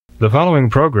The following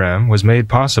program was made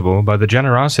possible by the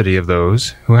generosity of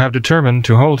those who have determined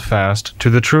to hold fast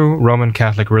to the true Roman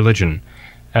Catholic religion,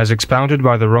 as expounded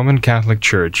by the Roman Catholic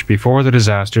Church before the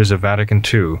disasters of Vatican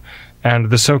II and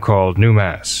the so-called New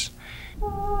Mass.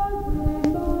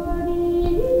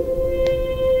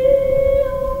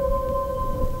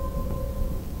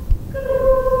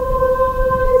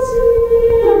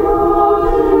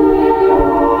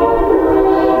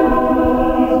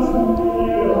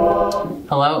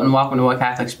 Hello and welcome to What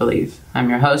Catholics Believe. I'm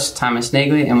your host, Thomas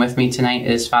Nagley, and with me tonight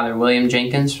is Father William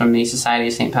Jenkins from the Society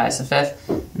of St. Pius V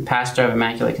and pastor of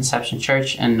Immaculate Conception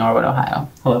Church in Norwood, Ohio.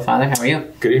 Hello, Father. How are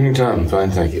you? Good evening, Tom.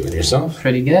 Fine, thank you. And yourself?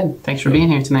 Pretty good. Thanks for being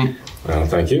here tonight. Well,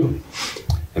 thank you.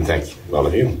 And thank you, all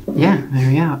of you. Yeah, there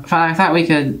we go. Father, I thought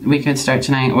we could start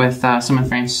tonight with some of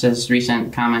Francis's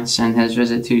recent comments and his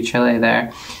visit to Chile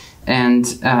there. And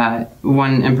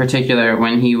one in particular,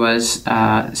 when he was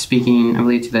speaking, I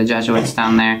believe, to the Jesuits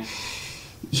down there,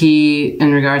 he,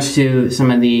 in regards to some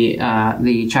of the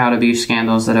child abuse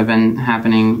scandals that have been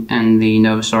happening in the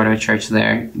Novus Ordo Church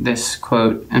there, this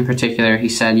quote in particular, he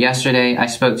said, "Yesterday I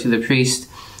spoke to the priest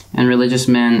and religious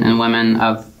men and women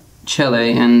of Chile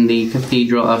in the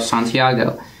Cathedral of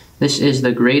Santiago. This is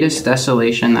the greatest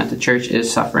desolation that the Church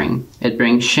is suffering. It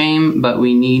brings shame, but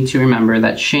we need to remember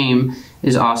that shame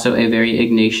is also a very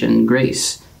Ignatian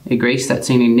grace, a grace that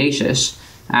St. Ignatius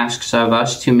asks of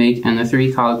us to make in the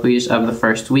three colloquies of the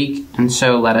first week, and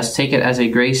so let us take it as a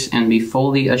grace and be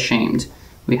fully ashamed.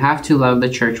 We have to love the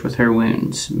Church with her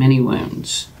wounds, many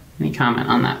wounds." Any comment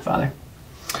on that, Father?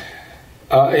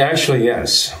 Actually,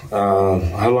 yes.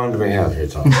 How long do we have here,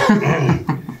 Tom?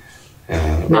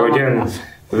 Well, again,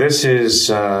 this is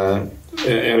an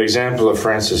example of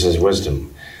Francis's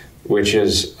wisdom, which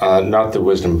is not the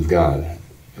wisdom of God,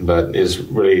 but is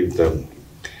really the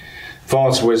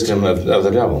false wisdom of the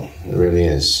devil. It really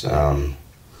is.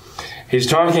 He's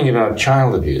talking about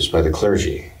child abuse by the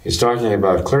clergy. He's talking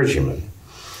about clergymen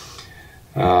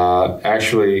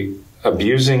actually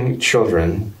abusing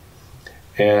children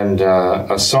and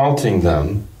assaulting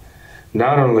them,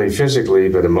 not only physically,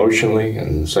 but emotionally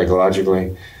and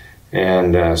psychologically,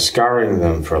 and scarring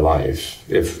them for life,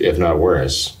 if not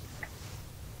worse.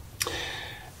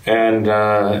 And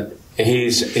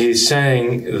he's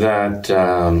saying that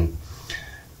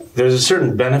there's a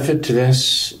certain benefit to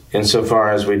this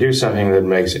insofar as we do something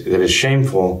that is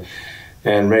shameful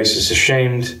and makes us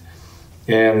ashamed.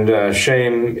 And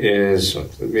shame is,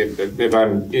 if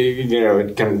I'm,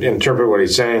 can interpret what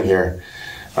he's saying here,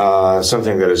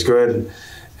 something that is good.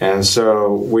 And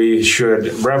so we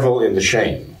should revel in the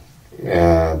shame.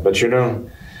 But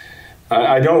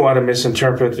I don't want to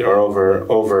misinterpret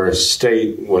or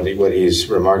overstate what he's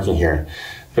remarking here,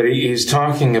 but he's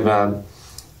talking about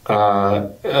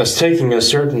us taking a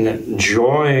certain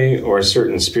joy or a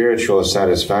certain spiritual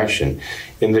satisfaction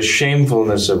in the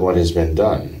shamefulness of what has been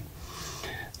done.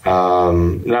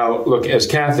 Now, look, as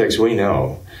Catholics, we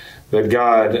know that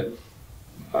God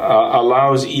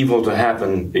allows evil to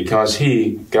happen because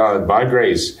God, by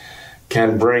grace,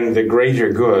 can bring the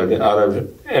greater good out of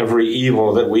every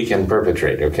evil that we can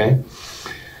perpetrate, okay?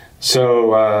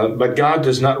 So, but God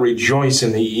does not rejoice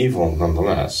in the evil,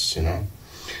 nonetheless,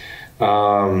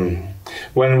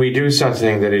 When we do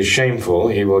something that is shameful,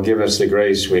 He will give us the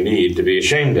grace we need to be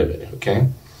ashamed of it, okay?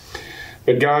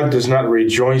 But God does not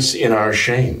rejoice in our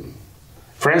shame.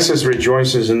 Francis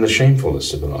rejoices in the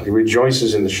shamefulness of it all. He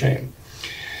rejoices in the shame.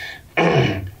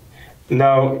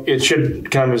 Now, it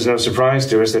should come as no surprise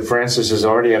to us that Francis has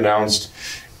already announced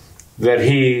that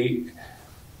he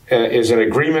is in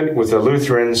agreement with the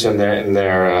Lutherans and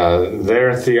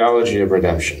their theology of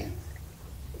redemption.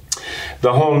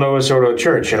 The whole Novus Ordo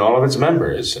Church and all of its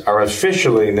members are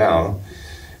officially now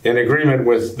in agreement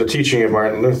with the teaching of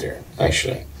Martin Luther,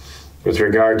 actually, with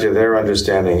regard to their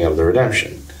understanding of the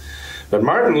redemption. But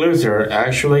Martin Luther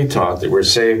actually taught that we're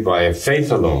saved by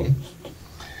faith alone,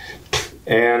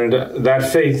 and that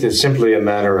faith is simply a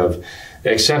matter of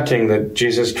accepting that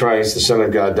Jesus Christ, the Son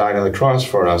of God, died on the cross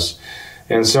for us,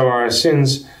 and so our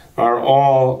sins are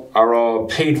all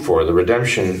paid for. The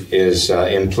redemption is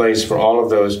in place for all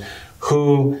of those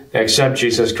who accept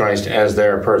Jesus Christ as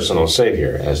their personal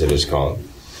Savior, as it is called,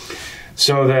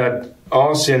 so that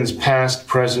all sins past,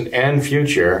 present, and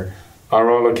future are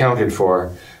all accounted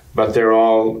for, but they're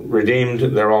all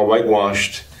redeemed, they're all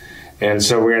whitewashed, and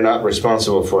so we're not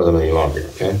responsible for them any longer,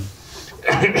 okay?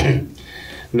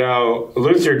 Now,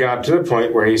 Luther got to the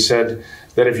point where he said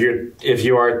that if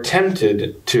you are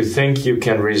tempted to think you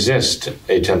can resist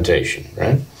a temptation,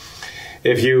 right?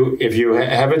 If you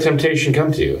have a temptation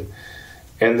come to you,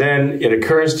 and then it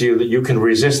occurs to you that you can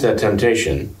resist that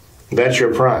temptation, that's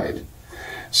your pride.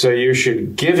 So you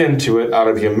should give into it out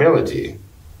of humility,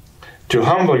 to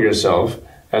humble yourself,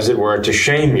 as it were, to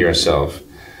shame yourself,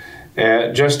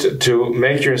 just to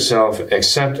make yourself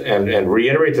accept and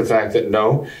reiterate the fact that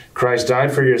no, Christ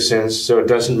died for your sins, so it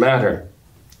doesn't matter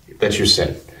that you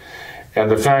sin. And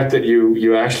the fact that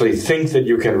you actually think that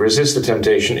you can resist the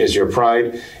temptation is your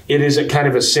pride. It is a kind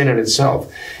of a sin in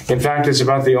itself. In fact, it's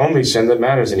about the only sin that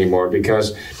matters anymore,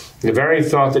 because the very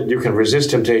thought that you can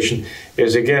resist temptation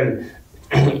is, again,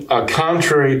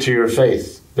 contrary to your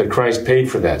faith that Christ paid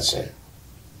for that sin.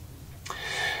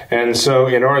 And so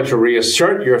in order to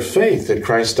reassert your faith that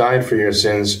Christ died for your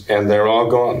sins and they're all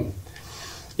gone,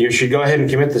 you should go ahead and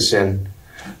commit the sin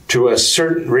to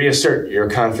reassert your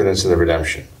confidence in the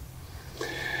redemption.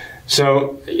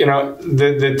 So,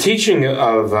 the teaching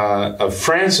of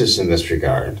Francis in this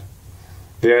regard,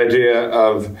 the idea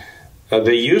of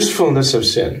the usefulness of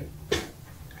sin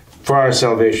for our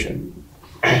salvation,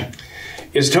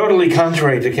 is totally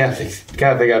contrary to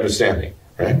Catholic understanding,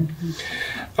 right?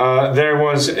 There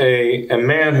was a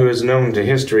man who is known to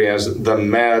history as the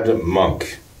Mad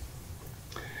Monk,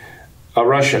 a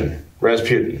Russian,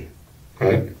 Rasputin,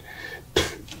 right?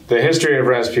 The history of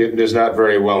Rasputin is not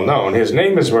very well known. His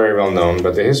name is very well known,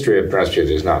 but the history of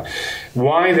Rasputin is not.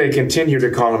 Why they continue to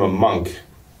call him a monk,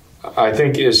 I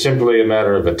think, is simply a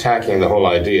matter of attacking the whole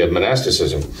idea of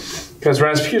monasticism, because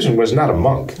Rasputin was not a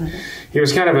monk. He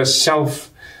was kind of a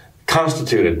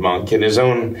self-constituted monk in his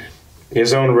own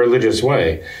religious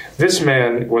way. This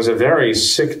man was a very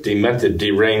sick, demented,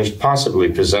 deranged,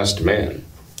 possibly possessed man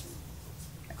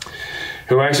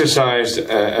who exercised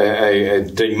a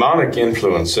demonic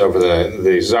influence over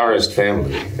the Tsarist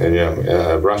family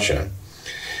of Russia.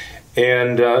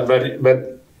 And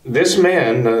but this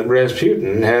man,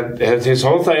 Rasputin, had his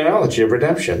whole theology of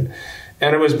redemption,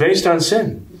 and it was based on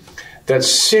sin. That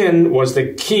sin was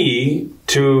the key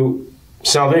to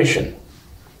salvation.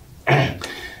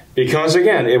 Because,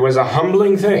 again, it was a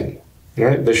humbling thing.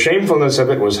 Right? The shamefulness of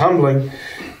it was humbling,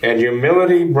 and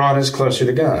humility brought us closer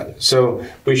to God. So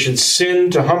we should sin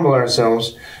to humble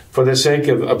ourselves for the sake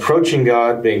of approaching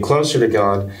God, being closer to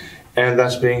God, and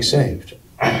thus being saved.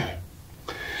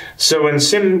 So when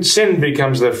sin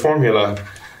becomes the formula,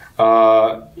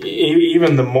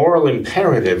 even the moral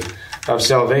imperative of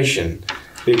salvation,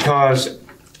 because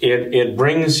it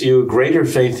brings you greater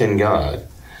faith in God,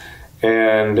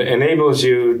 and enables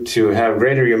you to have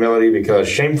greater humility because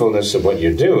shamefulness of what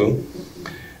you do.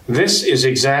 This is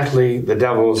exactly the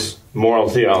devil's moral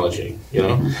theology,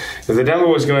 If the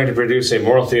devil was going to produce a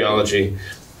moral theology,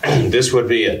 this would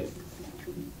be it.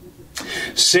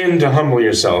 Sin to humble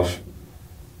yourself,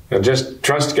 and just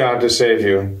trust God to save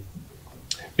you,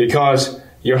 because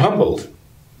you're humbled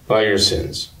by your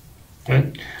sins.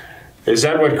 Right? Is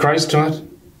that what Christ taught?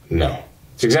 No.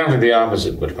 It's exactly the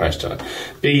opposite of what Christ taught.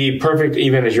 Be ye perfect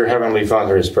even as your heavenly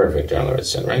Father is perfect, our Lord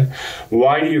said, right?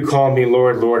 Why do you call me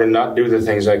Lord, Lord, and not do the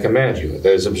things I command you?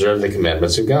 That is, observe the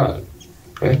commandments of God.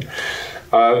 Right?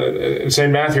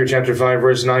 St. Matthew chapter 5,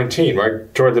 verse 19,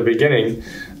 right toward the beginning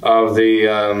of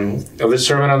the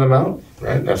Sermon on the Mount,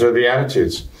 right? After the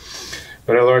Beatitudes.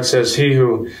 But our Lord says, he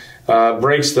who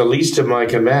breaks the least of my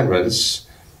commandments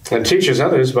and teaches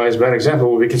others by his bad example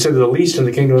will be considered the least in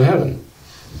the kingdom of heaven.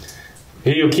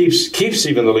 He who keeps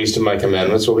even the least of my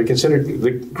commandments will be considered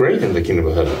the great in the kingdom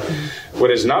of heaven.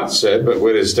 What is not said, but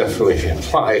what is definitely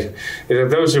implied, is that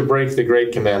those who break the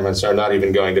great commandments are not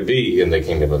even going to be in the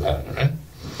kingdom of heaven. Right?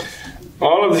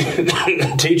 All of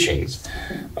the teachings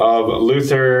of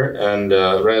Luther and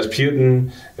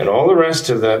Rasputin and all the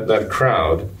rest of that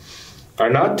crowd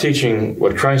are not teaching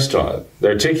what Christ taught. They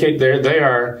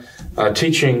are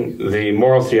teaching the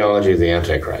moral theology of the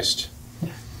Antichrist.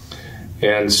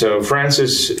 And so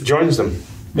Francis joins them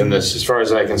in this, as far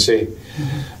as I can see.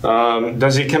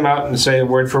 Does he come out and say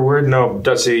word for word? No.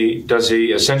 Does he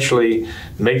essentially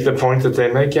make the point that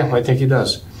they make? Yeah, I think he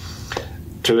does.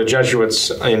 To the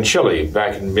Jesuits in Chile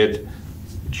back in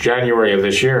mid-January of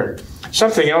this year.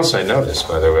 Something else I noticed,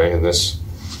 by the way, in this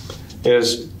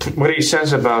is what he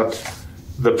says about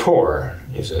the poor.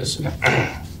 He says,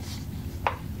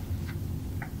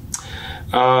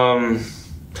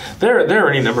 There are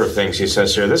any number of things he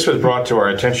says here. This was brought to our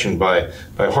attention by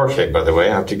Jorge, by the way.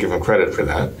 I have to give him credit for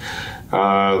that.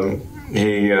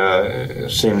 He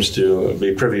seems to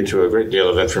be privy to a great deal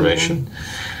of information.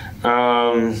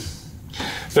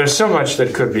 There's so much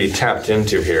that could be tapped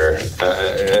into here.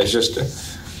 It's just a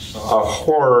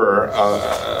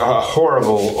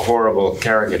horrible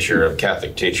caricature of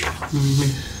Catholic teaching.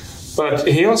 But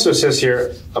he also says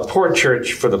here, a poor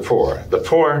church for the poor. The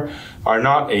poor are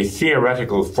not a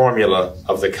theoretical formula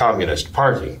of the Communist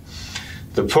Party.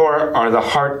 The poor are the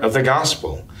heart of the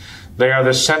gospel. They are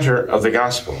the center of the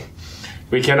gospel.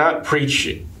 We cannot preach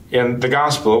in the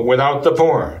gospel without the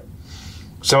poor.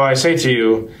 So I say to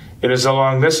you, it is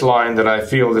along this line that I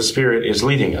feel the Spirit is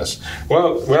leading us.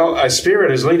 Well, a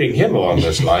Spirit is leading him along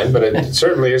this line, but it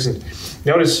certainly isn't.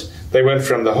 Notice they went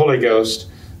from the Holy Ghost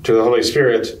to the Holy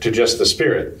Spirit to just the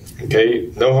Spirit.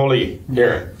 Okay? No holy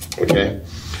here. Okay?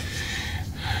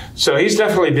 So he's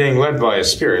definitely being led by a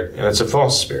spirit, and it's a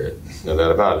false spirit, no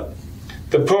doubt about it.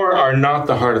 The poor are not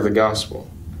the heart of the gospel.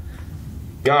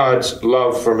 God's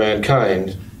love for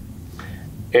mankind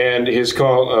and his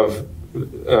call of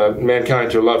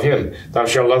mankind to love him. Thou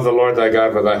shalt love the Lord thy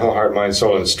God with thy whole heart, mind,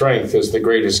 soul, and strength is the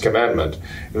greatest commandment.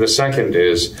 And the second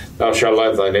is, thou shalt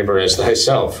love thy neighbor as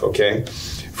thyself, okay?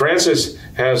 Francis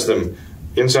has them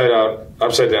inside out,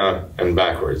 upside down, and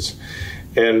backwards.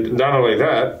 And not only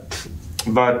that,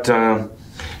 but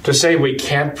to say we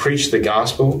can't preach the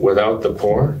gospel without the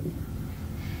poor,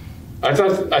 I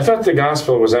thought the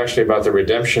gospel was actually about the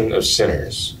redemption of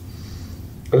sinners.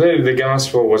 The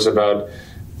gospel was about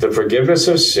the forgiveness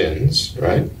of sins,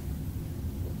 right?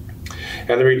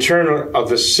 And the return of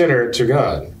the sinner to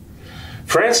God.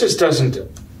 Francis doesn't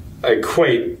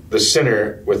equate the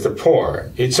sinner with the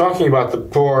poor. He's talking about the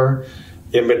poor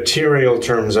in material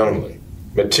terms only.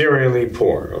 Materially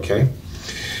poor, okay?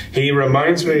 He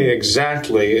reminds me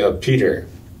exactly of Peter,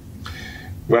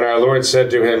 when our Lord said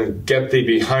to him, "Get thee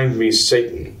behind me,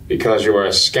 Satan, because you are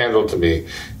a scandal to me,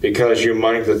 because you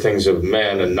mind the things of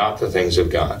man and not the things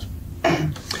of God."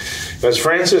 As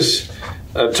Francis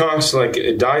talks like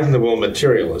a dyed-in-the-wool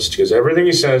materialist, because everything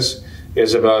he says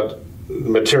is about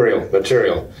material.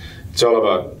 It's all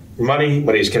about money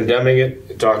when he's condemning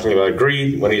it, talking about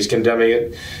greed when he's condemning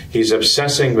it. He's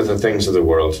obsessing with the things of the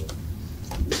world.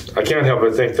 I can't help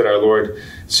but think that our Lord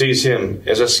sees him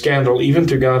as a scandal even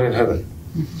to God in heaven.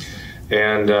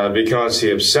 And because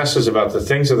he obsesses about the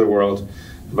things of the world,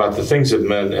 about the things of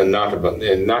men, and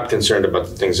not concerned about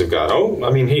the things of God. Oh,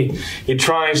 I mean, he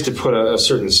tries to put a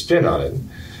certain spin on it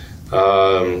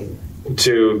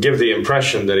to give the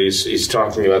impression that he's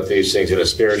talking about these things in a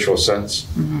spiritual sense.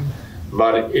 Mm-hmm.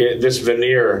 But this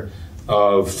veneer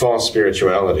of false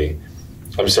spirituality,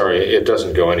 I'm sorry, it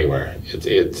doesn't go anywhere.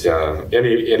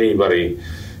 Anybody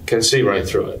can see right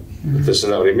through it. Mm-hmm. This is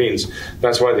not what he means.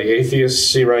 That's why the atheists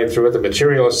see right through it, the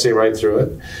materialists see right through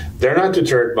it. They're not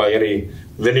deterred by any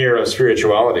veneer of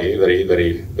spirituality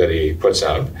that he puts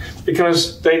out,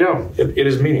 because they know it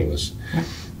is meaningless.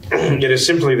 It is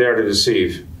simply there to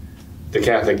deceive the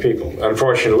Catholic people.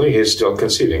 Unfortunately, he is still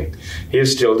conceiving. He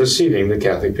is still deceiving the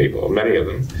Catholic people, many of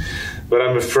them. But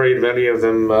I'm afraid many of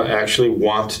them actually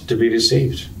want to be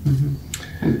deceived.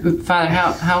 Mm-hmm. Father,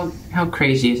 how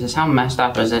crazy is this? How messed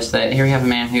up is this? That here we have a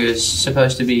man who is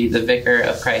supposed to be the vicar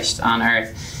of Christ on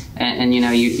earth, and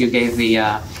you gave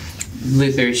the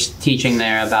Luther's teaching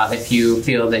there about if you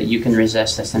feel that you can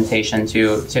resist this temptation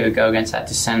to go against that,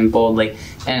 to sin boldly.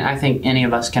 And I think any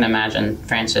of us can imagine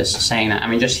Francis saying that. I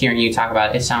mean, just hearing you talk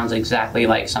about it, it sounds exactly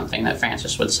like something that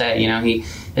Francis would say. He,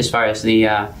 as far as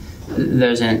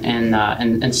those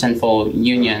in sinful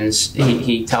unions,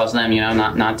 he tells them,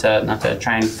 not to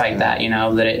try and fight that,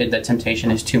 that the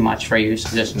temptation is too much for you.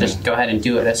 So just go ahead and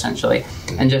do it, essentially.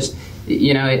 And just,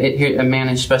 a man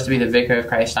who's supposed to be the vicar of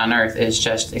Christ on earth is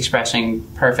just expressing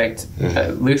perfect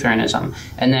Lutheranism.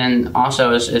 And then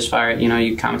also, as far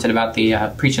you commented about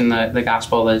the preaching the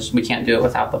gospel as we can't do it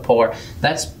without the poor.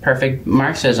 That's perfect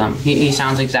Marxism. He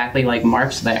sounds exactly like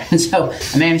Marx there. And so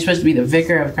a man who's supposed to be the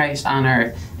vicar of Christ on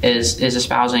earth is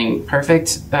espousing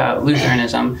perfect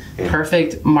Lutheranism,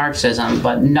 perfect Marxism,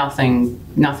 but nothing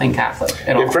Catholic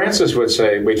at all. If Francis would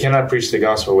say we cannot preach the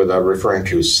gospel without referring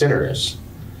to sinners,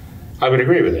 I would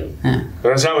agree with him. Yeah. But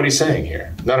that's not what he's saying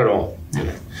here. Not at all.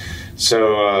 Yeah.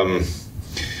 So,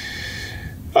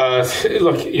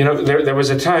 look, there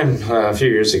was a time a few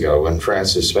years ago when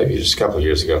Francis, maybe just a couple of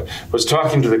years ago, was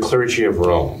talking to the clergy of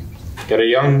Rome. He had a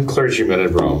young clergyman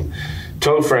in Rome.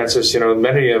 Told Francis,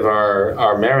 many of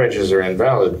our marriages are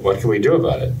invalid. What can we do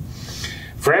about it?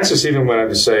 Francis even went on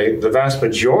to say the vast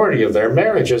majority of their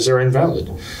marriages are invalid.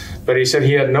 But he said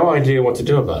he had no idea what to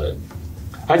do about it.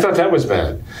 I thought that was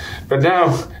bad. But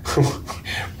now,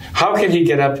 how can he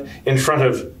get up in front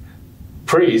of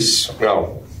priests?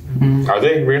 Well, are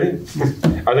they really?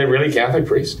 Are they really Catholic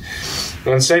priests?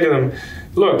 And say to them,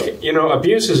 look,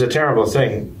 abuse is a terrible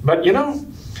thing. But,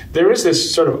 there is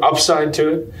this sort of upside to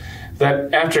it,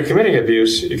 that after committing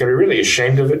abuse, you can be really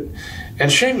ashamed of it.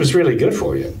 And shame is really good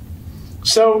for you.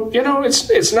 So,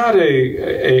 it's not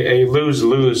a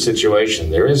lose-lose situation.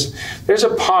 There's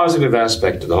a positive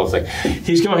aspect to the whole thing.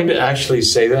 He's going to actually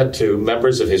say that to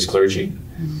members of his clergy.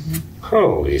 Mm-hmm.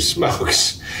 Holy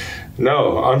smokes.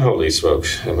 No, unholy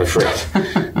smokes, I'm afraid.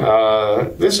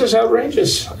 This is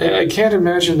outrageous. I can't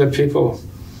imagine that people...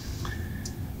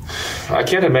 I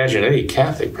can't imagine any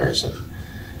Catholic person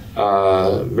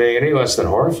being any less than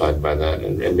horrified by that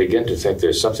and begin to think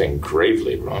there's something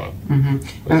gravely wrong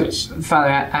with this. Father,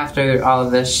 after all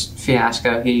of this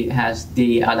fiasco, he has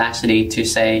the audacity to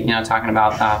say, talking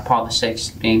about Paul VI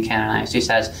being canonized, he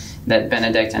says that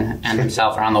Benedict and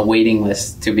himself are on the waiting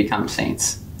list to become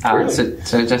saints. Really?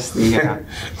 So just the...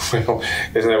 Well,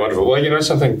 isn't that wonderful? Well,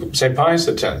 something, St. Pius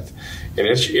X, in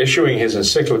issuing his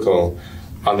encyclical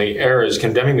on the errors,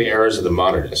 condemning the errors of the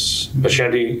modernists,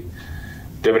 Pascendi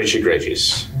Dominici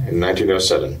Gregis, in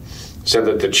 1907, said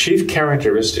that the chief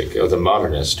characteristic of the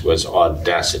modernist was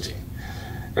audacity.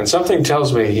 And something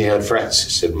tells me he had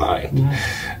Francis in mind.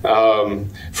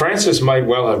 Francis might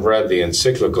well have read the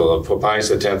encyclical of Pope Pius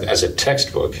X as a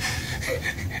textbook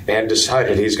and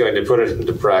decided he's going to put it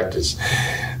into practice.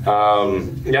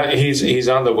 He's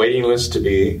on the waiting list to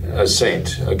be a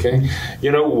saint, okay?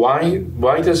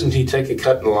 Why doesn't he take a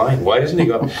cut in line? Why doesn't he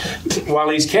go... While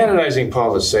he's canonizing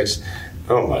Paul VI,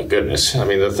 oh my goodness, I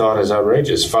mean, the thought is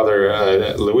outrageous.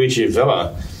 Father Luigi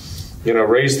Villa,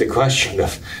 raised the question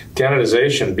of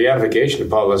canonization, beatification of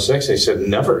Paul VI. He said,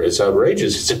 never, it's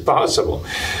outrageous, it's impossible.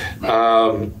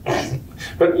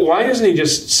 But why doesn't he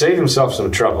just save himself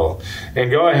some trouble and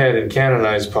go ahead and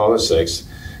canonize Paul VI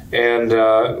and,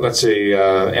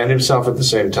 and himself at the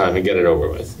same time and get it over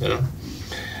with,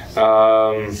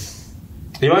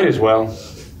 He might as well,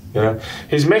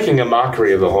 He's making a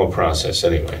mockery of the whole process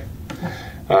anyway.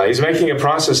 He's making a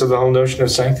process of the whole notion of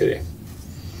sanctity.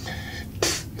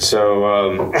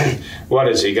 So, what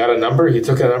is he? Got a number? He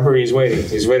took a number? He's waiting.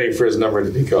 He's waiting for his number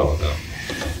to be called now.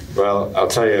 Well, I'll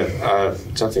tell you,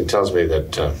 something tells me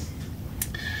that,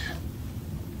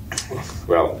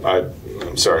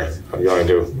 I'm sorry,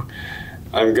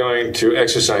 I'm going to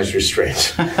exercise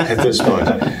restraint at this point.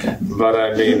 But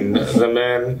I mean, the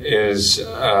man is,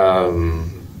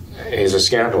 he's a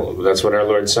scandal. That's what our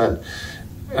Lord said.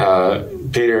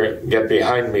 Peter, get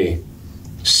behind me,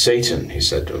 Satan, he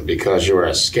said to him, because you are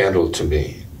a scandal to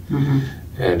me.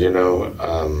 And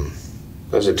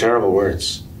those are terrible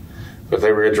words. But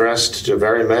they were addressed to a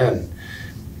very man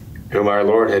whom our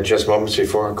Lord had just moments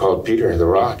before called Peter the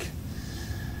Rock.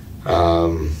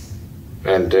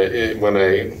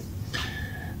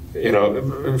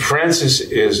 Francis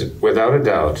is without a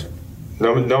doubt,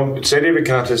 no Sede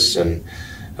Vacantis and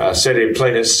Sede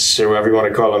Plenists, or whatever you want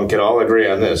to call them, can all agree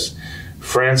on this.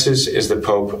 Francis is the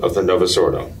Pope of the Novus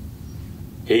Ordo.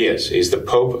 He is. He's the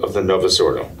Pope of the Novus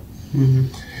Ordo.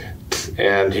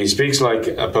 And he speaks like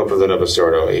a Pope of the Novus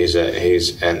Ordo. He's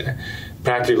an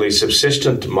practically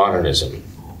subsistent modernism.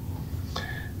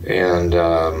 And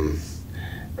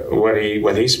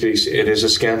when he speaks, it is a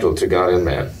scandal to God and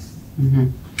man.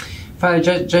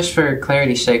 Father, just for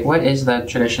clarity's sake, what is the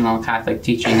traditional Catholic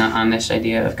teaching on this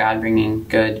idea of God bringing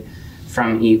good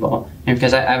from evil? And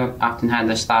because I've often had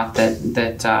this thought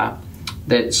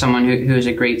that someone who is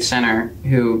a great sinner,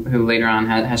 who later on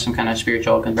has some kind of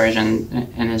spiritual conversion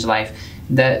in his life,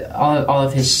 that all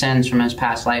of his sins from his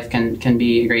past life can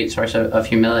be a great source of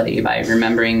humility. By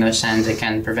remembering those sins, it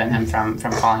can prevent him from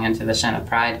falling into the sin of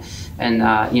pride. And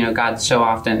God so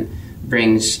often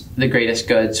brings the greatest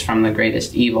goods from the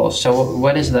greatest evils. So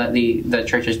what is the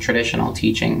Church's traditional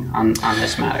teaching on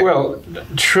this matter? Well,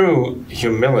 true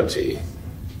humility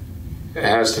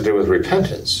has to do with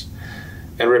repentance.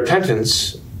 And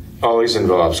repentance always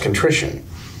involves contrition.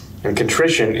 And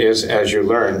contrition is, as you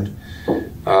learned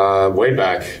way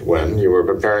back when you were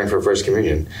preparing for First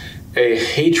Communion, a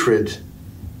hatred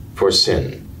for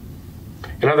sin.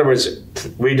 In other words,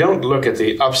 we don't look at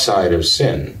the upside of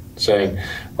sin, saying,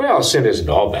 well, sin isn't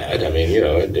all bad. I mean,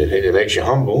 it makes you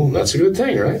humble, and that's a good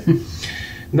thing, right?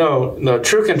 No,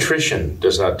 true contrition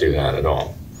does not do that at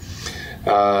all.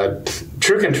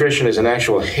 True contrition is an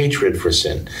actual hatred for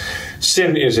sin.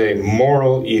 Sin is a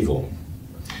moral evil.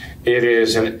 It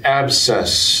is an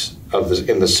abscess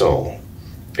in the soul.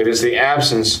 It is the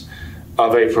absence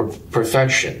of a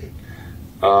perfection,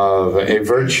 of a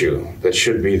virtue that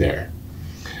should be there.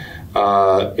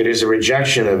 It is a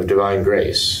rejection of divine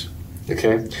grace.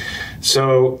 Okay?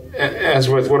 So, as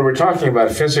with when we're talking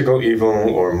about physical evil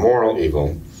or moral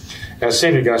evil, as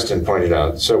St. Augustine pointed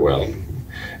out so well,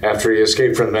 after he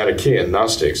escaped from the Manichaean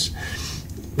Gnostics,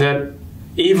 that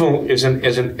evil is an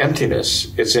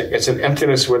emptiness. It's an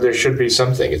emptiness where there should be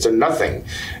something. It's a nothing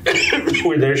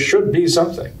where there should be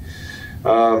something.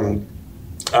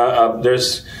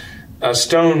 There's a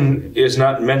stone is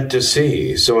not meant to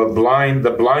see, so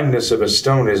the blindness of a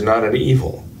stone is not an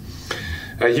evil.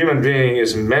 a human being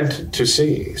is meant to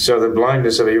see. So the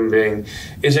blindness of a human being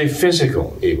is a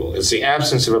physical evil. It's the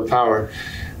absence of a power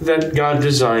that God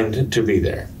designed to be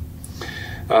there.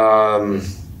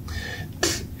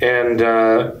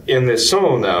 In the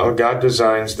soul now, God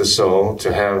designs the soul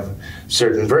to have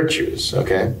certain virtues,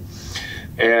 okay?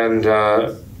 And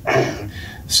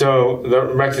so the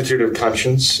rectitude of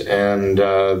conscience, and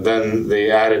then the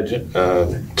added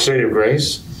state of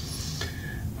grace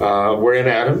were in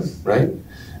Adam, right?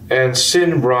 And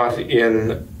sin brought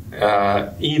in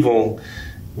evil,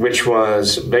 which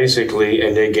was basically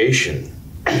a negation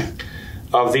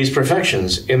of these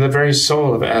perfections in the very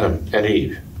soul of Adam and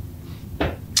Eve.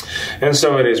 And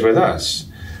so it is with us.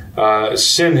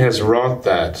 Sin has wrought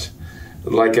that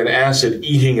like an acid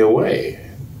eating away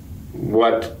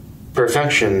what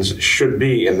perfections should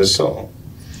be in the soul.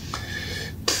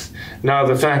 Now,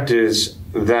 the fact is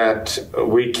that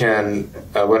we can,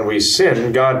 when we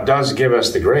sin, God does give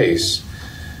us the grace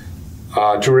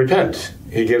to repent.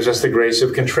 He gives us the grace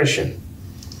of contrition.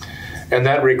 And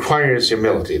that requires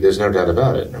humility. There's no doubt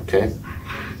about it, okay?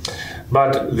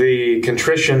 But the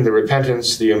contrition, the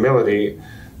repentance, the humility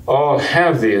all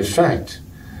have the effect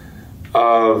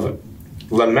of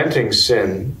lamenting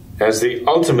sin as the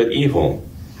ultimate evil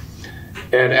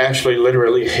and actually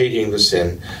literally hating the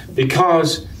sin,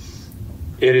 because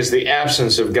it is the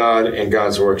absence of God and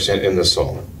God's works in the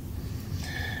soul.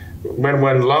 When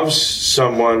one loves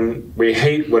someone, we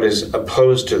hate what is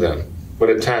opposed to them, what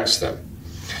attacks them.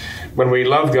 When we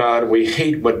love God, we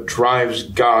hate what drives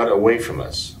God away from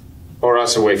us, or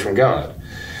us away from God.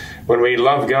 When we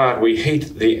love God, we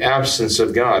hate the absence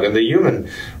of God. And the human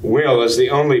will is the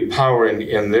only power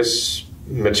in this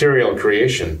material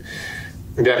creation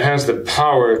that has the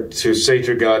power to say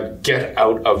to God, get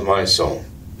out of my soul.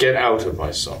 Get out of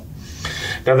my soul.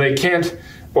 Now, they can't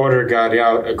order God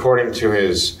out according to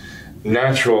his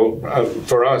natural,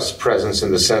 for us, presence,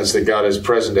 in the sense that God is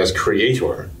present as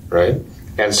creator, right,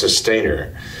 and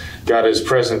sustainer. God is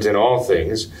present in all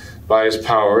things by his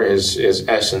power, his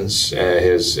essence,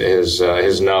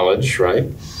 his knowledge, right?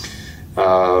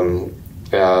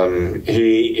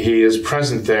 He is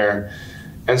present there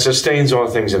and sustains all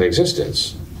things in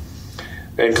existence,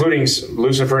 including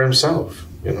Lucifer himself,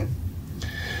 you know.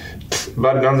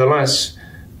 But nonetheless,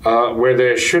 where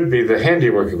there should be the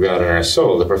handiwork of God in our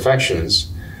soul, the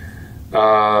perfections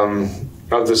of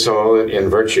the soul in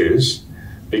virtues,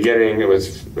 beginning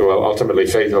with, well, ultimately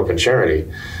faith, hope, and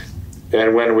charity.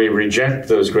 And when we reject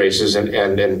those graces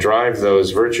and drive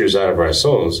those virtues out of our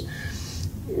souls,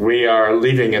 we are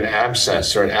leaving an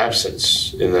abscess or an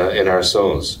absence in our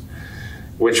souls,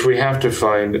 which we have to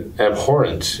find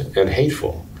abhorrent and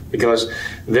hateful, because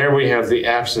there we have the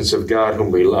absence of God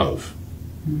whom we love.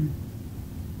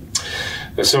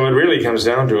 And so it really comes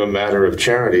down to a matter of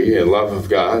charity and love of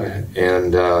God,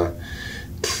 and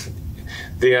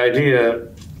the idea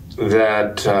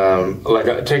that,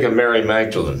 take a Mary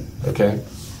Magdalene, okay?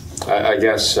 I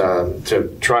guess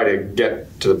to try to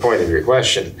get to the point of your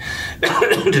question,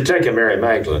 to take a Mary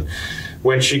Magdalene,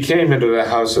 when she came into the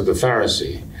house of the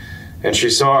Pharisee, and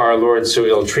she saw our Lord so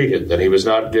ill-treated that he was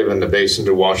not given a basin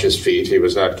to wash his feet, he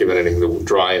was not given anything to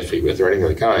dry his feet with or anything of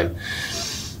the kind,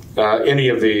 any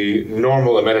of the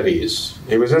normal amenities,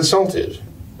 he was insulted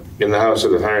in the house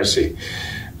of the Pharisee.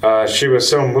 She was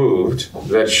so moved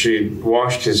that she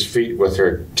washed his feet with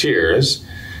her tears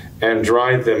and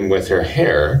dried them with her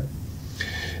hair.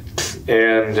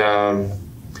 And,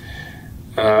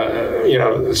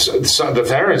 the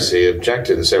Pharisee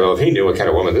objected and said, well, if he knew what kind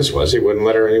of woman this was, he wouldn't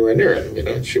let her anywhere near him. You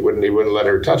know, he wouldn't let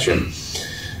her touch him.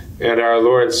 And our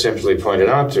Lord simply pointed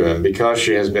out to him, because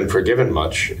she has been forgiven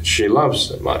much, she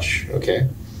loves much, okay?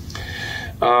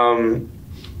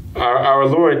 Our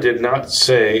Lord did not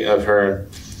say of her,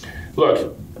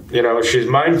 look, you know, she's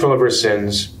mindful of her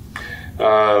sins.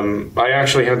 I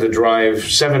actually had to drive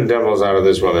 7 devils out of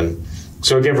this woman,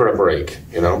 so give her a break,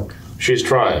 you know. She's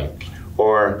trying.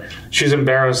 Or she's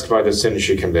embarrassed by the sin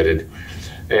she committed.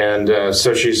 And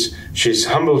so she's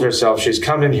humbled herself. She's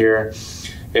come in here,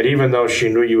 and even though she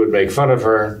knew you would make fun of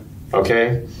her,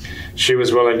 okay, she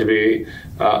was willing to be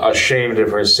ashamed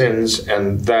of her sins,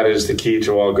 and that is the key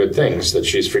to all good things, that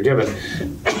she's forgiven.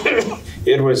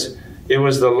 It was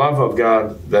the love of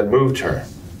God that moved her,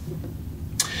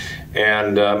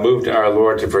 and moved our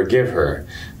Lord to forgive her.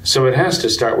 So it has to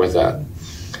start with that.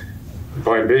 The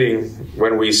point being,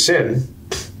 when we sin,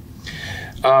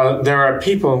 there are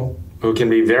people who can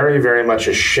be very, very much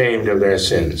ashamed of their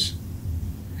sins,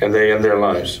 and they end their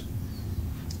lives.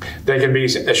 They can be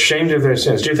ashamed of their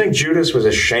sins. Do you think Judas was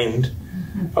ashamed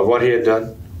of what he had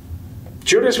done?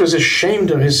 Judas was ashamed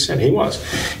of his sin. He was.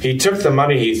 He took the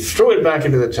money, he threw it back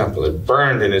into the temple. It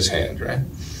burned in his hand, right?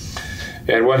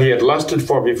 And what he had lusted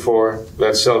for before,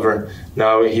 that silver,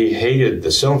 now he hated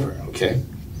the silver, okay?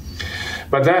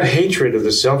 But that hatred of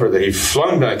the silver that he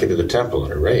flung back into the temple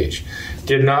in a rage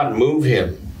did not move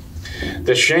him.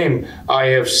 The shame, I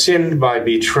have sinned by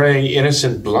betraying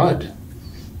innocent blood.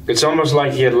 It's almost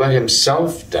like he had let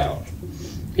himself down.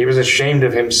 He was ashamed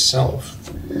of himself.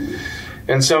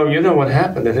 And so you know what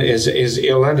happened. His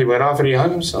ill end, he went off and he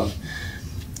hung himself.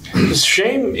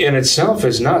 Shame in itself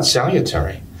is not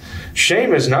salutary.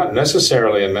 Shame is not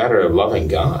necessarily a matter of loving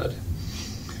God.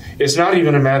 It's not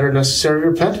even a matter of necessary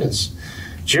repentance.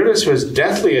 Judas was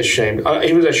deathly ashamed.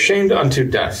 He was ashamed unto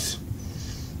death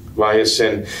by his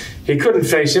sin. He couldn't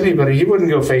face anybody. He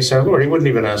wouldn't go face our Lord. He wouldn't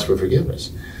even ask for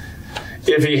forgiveness.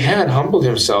 If he had humbled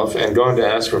himself and gone to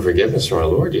ask for forgiveness from our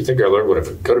Lord, do you think our Lord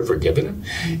could have forgiven him?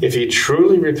 If he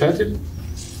truly repented,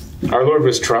 our Lord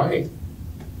was trying.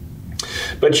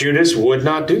 But Judas would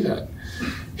not do that.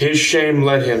 His shame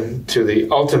led him to the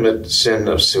ultimate sin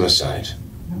of suicide.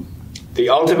 The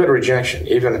ultimate rejection,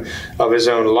 even of his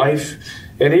own life,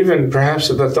 and even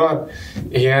perhaps of the thought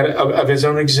he had of his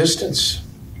own existence,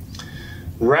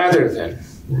 rather than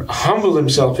humble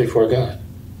himself before God.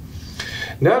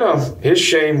 No, his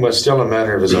shame was still a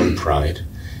matter of his own pride.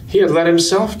 He had let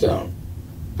himself down,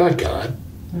 not God.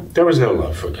 There was no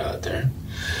love for God there.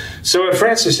 So what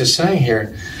Francis is saying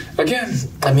here, again,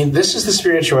 I mean, this is the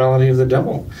spirituality of the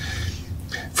devil.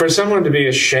 For someone to be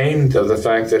ashamed of the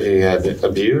fact that he had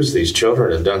abused these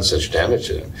children and done such damage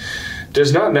to them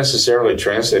does not necessarily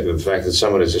translate to the fact that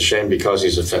someone is ashamed because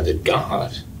he's offended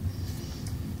God,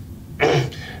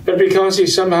 but because he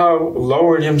somehow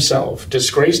lowered himself,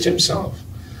 disgraced himself.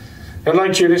 And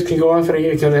like Judas, can go off and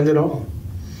he can end it all.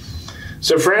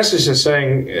 So Francis is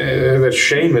saying that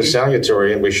shame is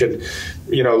salutary, and we should,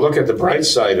 look at the bright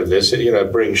side of this.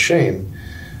 It brings shame.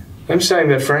 I'm saying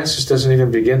that Francis doesn't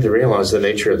even begin to realize the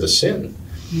nature of the sin,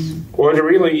 or to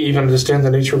really even understand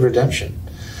the nature of redemption.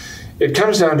 It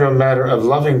comes down to a matter of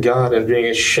loving God and being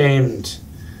ashamed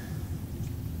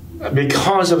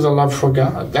because of the love for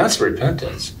God. That's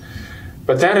repentance.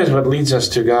 But that is what leads us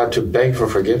to God to beg for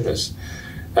forgiveness.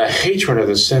 A hatred of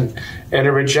the sin and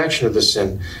a rejection of the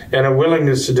sin and a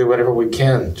willingness to do whatever we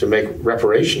can to make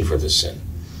reparation for the sin.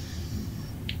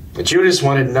 But Judas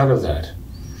wanted none of that.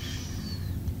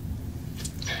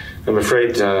 I'm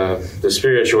afraid the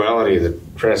spirituality that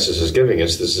Francis is giving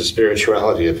us is the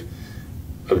spirituality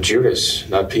of Judas,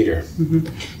 not Peter.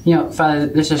 Mm-hmm. Father,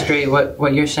 this is great.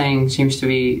 What you're saying seems to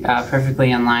be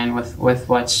perfectly in line with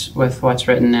what's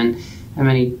written in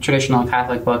many traditional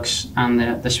Catholic books on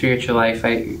the spiritual life.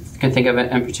 I can think of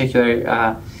it in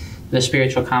particular, the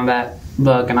Spiritual Combat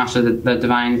book and also the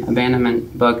Divine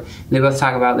Abandonment book. They both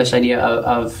talk about this idea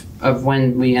of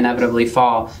when we inevitably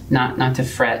fall, not to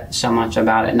fret so much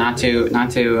about it, not to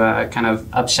kind of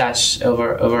obsess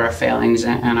over our failings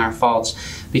and our faults,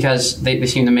 because they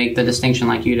seem to make the distinction,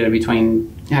 like you did,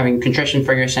 between having contrition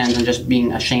for your sins and just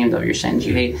being ashamed of your sins.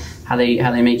 You hate how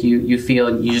they make you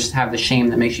feel. You just have the shame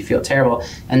that makes you feel terrible,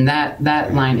 and that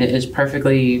line is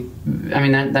perfectly. I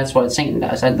mean, that's what Satan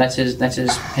does. That's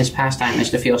his pastime, is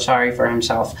to feel sorry for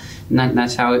himself. And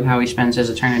that's how he spends his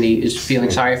eternity, is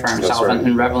feeling sorry for himself, right,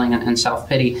 and reveling in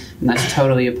self-pity. And that's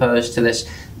totally opposed to this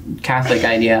Catholic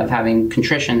idea of having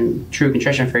contrition, true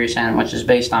contrition for your sin, which is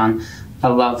based on a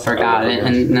love for God.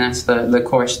 And that's the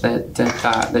course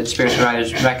that spiritual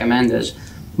writers recommend, is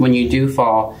when you do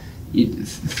fall, you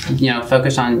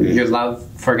focus on your love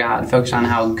for God, focus on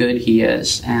how good He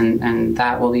is, and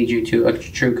that will lead you to a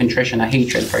true contrition, a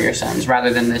hatred for your sins,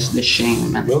 rather than this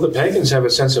shame. Well, the pagans have a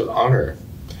sense of honor,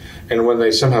 and when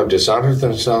they somehow dishonor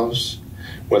themselves,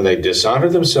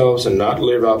 and not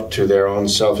live up to their own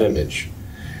self-image,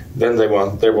 then they're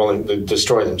willing to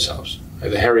destroy themselves.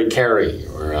 The Harry Carey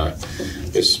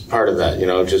is part of that.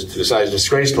 Just decides,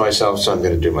 disgraced myself, so I'm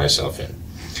going to do myself in.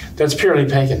 That's purely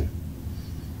pagan.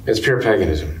 It's pure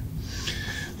paganism.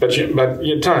 But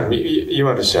Tom, you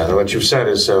understand what you've said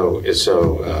is so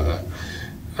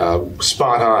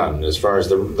spot on as far as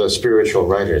the spiritual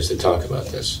writers that talk about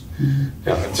this. Mm-hmm.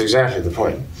 Yeah, that's exactly the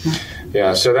point.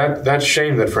 Yeah, so that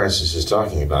shame that Francis is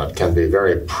talking about can be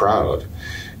very proud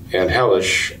and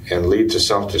hellish and lead to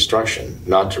self-destruction,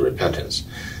 not to repentance.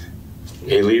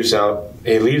 He leaves out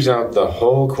the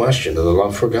whole question of the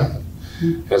love for God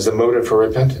as the motive for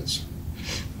repentance.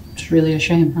 It's really a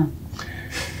shame, huh?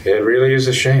 It really is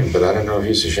a shame, but I don't know if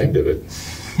he's ashamed of it.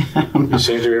 He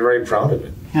seems to be very proud of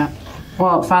it. Yeah.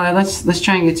 Well, Father, let's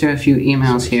try and get to a few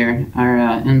emails here. Our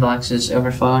inbox is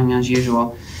overflowing as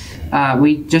usual.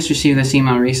 We just received this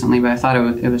email recently, but I thought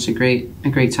it was a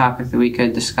great topic that we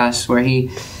could discuss. Where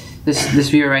this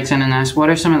viewer writes in and asks, "What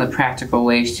are some of the practical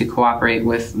ways to cooperate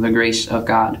with the grace of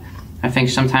God?" I think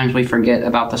sometimes we forget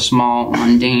about the small,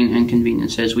 mundane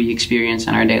inconveniences we experience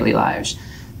in our daily lives.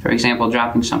 For example,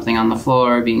 dropping something on the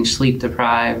floor, being sleep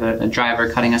deprived, a driver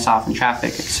cutting us off in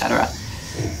traffic, etc.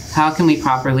 How can we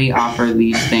properly offer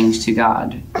these things to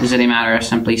God? Is it a matter of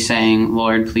simply saying,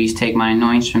 "Lord, please take my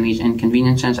annoyance from these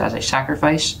inconveniences as a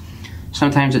sacrifice"?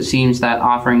 Sometimes it seems that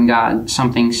offering God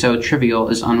something so trivial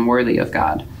is unworthy of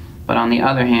God. But on the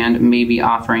other hand, maybe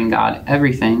offering God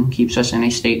everything keeps us in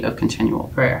a state of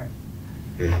continual prayer.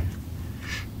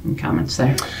 Any comments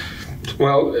there?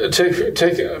 Well,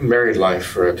 take a married life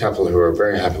for a couple who are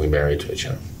very happily married to each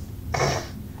other.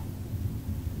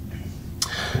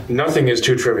 Nothing is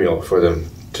too trivial for them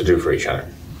to do for each other.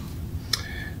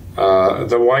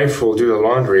 The wife will do the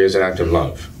laundry as an act of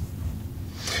love.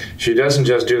 She doesn't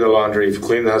just do the laundry,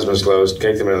 clean the husband's clothes,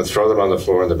 take them in and throw them on the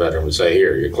floor in the bedroom and say,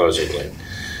 "Here, your clothes are clean."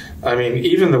 I mean,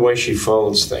 even the way she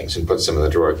folds things and puts them in the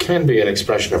drawer can be an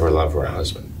expression of her love for her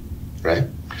husband, right?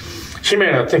 She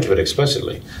may not think of it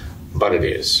explicitly, but it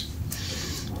is.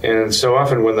 And so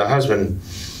often when the husband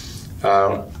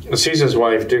sees his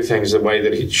wife do things the way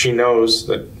that she knows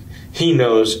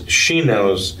she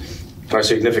knows are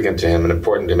significant to him and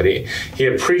important to him, and he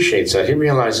appreciates that. He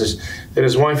realizes that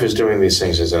his wife is doing these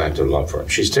things as an act of love for him.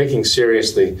 She's taking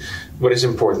seriously what is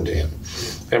important to him.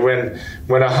 And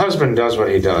when a husband does what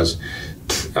he does,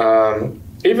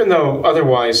 even though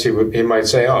otherwise he might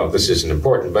say, "Oh, this isn't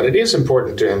important," but it is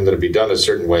important to him that it be done a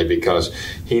certain way because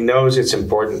he knows it's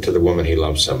important to the woman he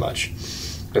loves so much.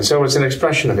 And so it's an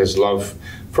expression of his love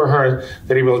for her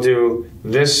that he will do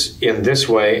this in this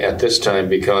way at this time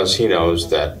because he knows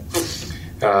that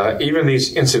even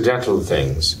these incidental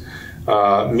things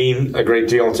mean a great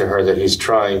deal to her, that he's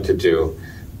trying to do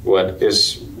what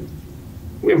is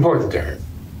important to her.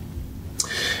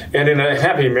 And in a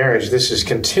happy marriage, this is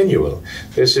continual.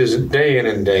 This is day in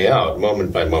and day out,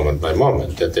 moment by moment by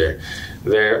moment, that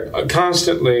they're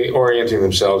constantly orienting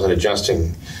themselves and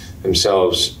adjusting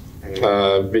themselves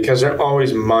because they're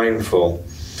always mindful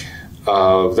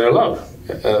of their love,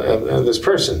 of this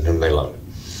person whom they love.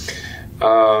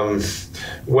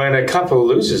 When a couple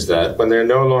loses that, when they're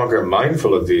no longer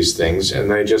mindful of these things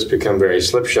and they just become very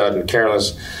slipshod and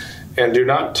careless and do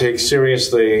not take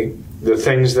seriously the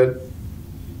things that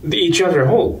each other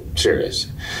hold serious,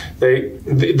 they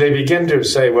begin to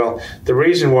say, well, the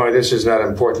reason why this is not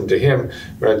important to him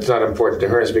or it's not important to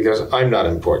her is because I'm not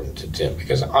important to him,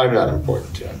 because I'm not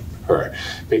important to her,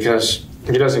 because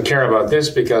he doesn't care about this,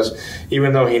 because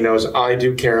even though he knows I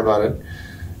do care about it,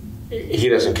 he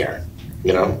doesn't care,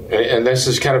 and this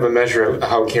is kind of a measure of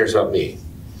how he cares about me.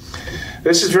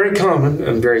 This is very common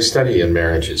and very steady in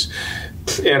marriages.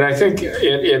 And I think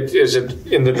it is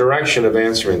in the direction of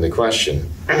answering the question,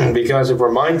 because if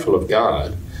we're mindful of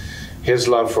God, his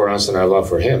love for us and our love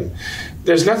for him,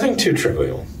 there's nothing too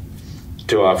trivial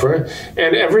to offer.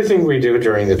 And everything we do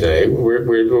during the day,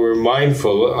 we're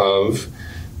mindful of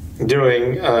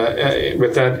doing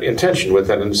with that intention, with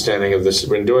that understanding of this.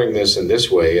 We're doing this in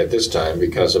this way at this time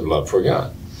because of love for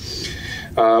God.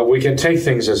 We can take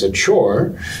things as a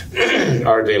chore,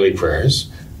 our daily prayers,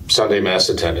 Sunday Mass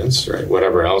attendance, right?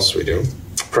 Whatever else we do.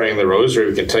 Praying the rosary,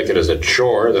 we can take it as a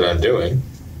chore that I'm doing.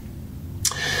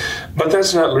 But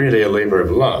that's not really a labor of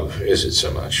love, is it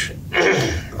so much?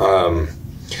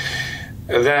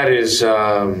 That is,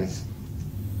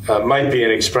 might be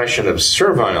an expression of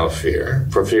servile fear,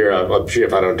 for fear of,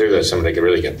 if I don't do this, I'm going to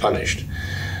really get punished.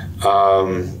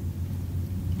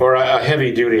 Or a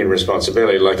heavy duty and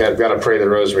responsibility, like I've got to pray the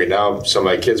rosary now so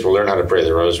my kids will learn how to pray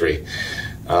the rosary.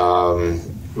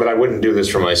 But I wouldn't do this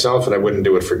for myself, and I wouldn't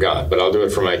do it for God, but I'll do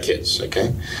it for my kids,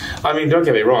 okay? I mean, don't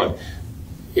get me wrong.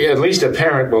 At least a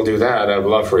parent will do that out of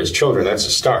love for his children. That's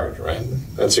a start, right?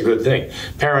 That's a good thing.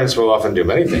 Parents will often do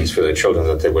many things for their children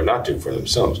that they would not do for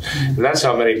themselves. And that's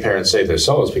how many parents save their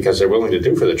souls, because they're willing to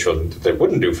do for their children that they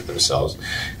wouldn't do for themselves.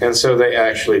 And so they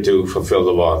actually do fulfill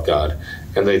the law of God,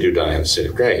 and they do die in the state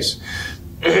of grace.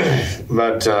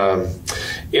 But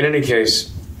in any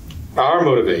case, our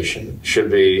motivation should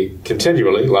be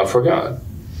continually love for God.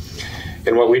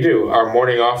 And what we do, our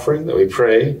morning offering that we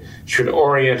pray, should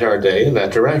orient our day in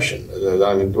that direction.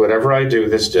 Whatever I do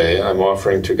this day, I'm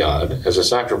offering to God as a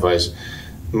sacrifice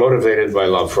motivated by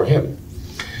love for him.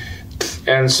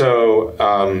 And so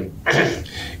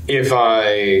if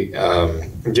I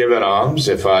give an alms,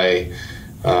 if I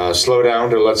slow down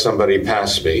to let somebody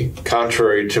pass me,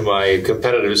 contrary to my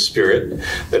competitive spirit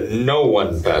that no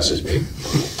one passes me,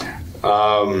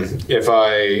 If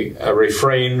I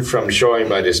refrain from showing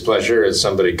my displeasure at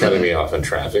somebody cutting me off in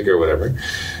traffic or whatever,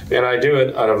 and I do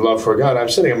it out of love for God, I'm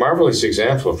setting a marvelous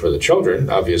example for the children,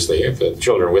 obviously, if the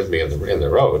children are with me in the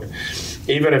road.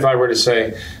 Even if I were to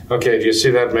say, okay, do you see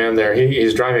that man there?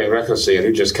 He's driving recklessly and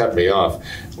he just cut me off.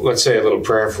 Let's say a little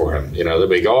prayer for him, that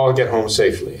we all get home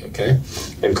safely, okay?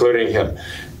 Including him.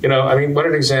 What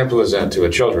an example is that to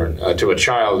a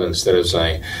child, instead of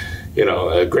saying,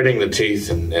 gritting the teeth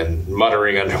and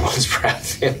muttering under one's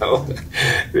breath,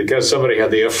 because somebody had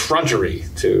the effrontery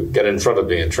to get in front of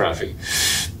me in traffic.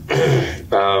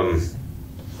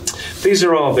 These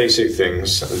are all basic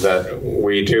things that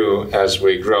we do as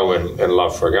we grow in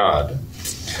love for God.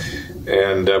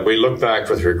 And we look back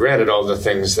with regret at all the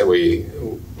things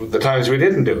the times we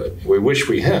didn't do it. We wish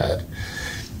we had.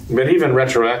 But even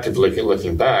retroactively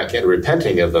looking back and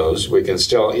repenting of those, we can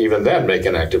still even then make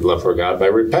an act of love for God by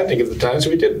repenting of the times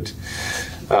we didn't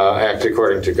act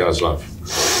according to God's love.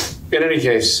 In any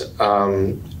case,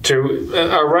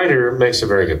 our writer makes a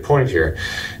very good point here.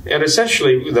 And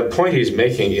essentially, the point he's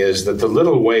making is that the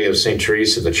little way of St.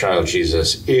 Teresa, the child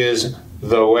Jesus, is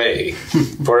the way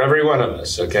for every one of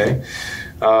us, okay?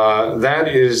 That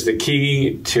is the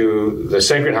key to the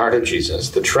Sacred Heart of Jesus,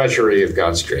 the treasury of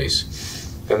God's grace.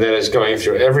 And that is going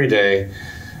through every day,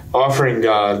 offering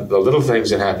God the little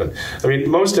things that happen.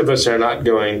 Most of us are not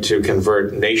going to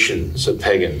convert nations of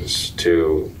pagans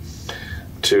to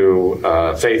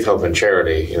faith, hope, and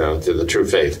charity, to the true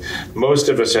faith. Most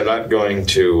of us are not going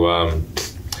to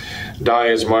die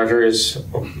as martyrs.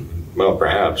 Well,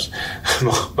 perhaps.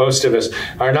 Most of us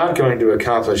are not going to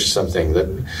accomplish something that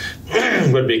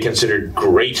would be considered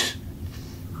great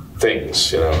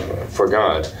things, for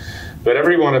God. But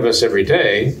every one of us every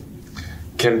day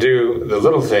can do the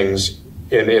little things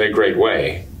in a great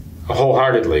way,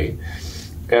 wholeheartedly.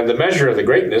 And the measure of the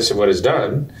greatness of what is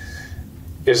done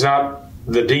is not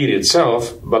the deed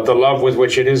itself, but the love with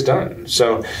which it is done.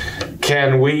 So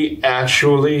can we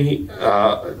actually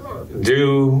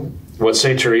do what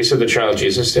St. Teresa, the child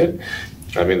Jesus, did?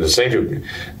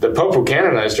 The Pope who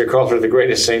canonized her called her the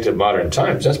greatest saint of modern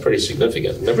times. That's pretty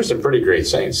significant. There were some pretty great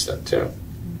saints then, too.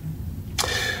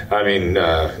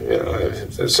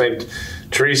 St.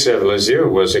 Teresa of Lisieux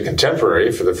was a contemporary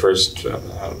for the first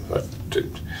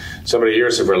so many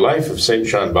years of her life of St.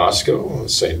 John Bosco,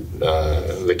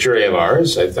 the Curé of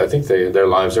Ars. I think their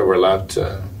lives overlapped,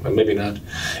 maybe not.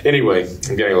 Anyway,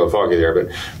 I'm getting a little foggy there.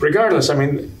 But regardless,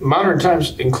 modern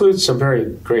times includes some very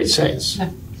great saints.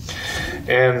 Yeah.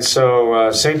 And so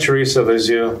St. Teresa of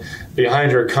Lisieux,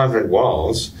 behind her convent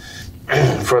walls,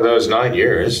 for those 9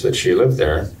 years that she lived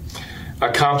there,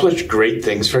 accomplished great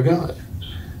things for God.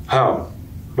 How?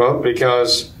 Well,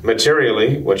 because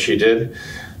materially what she did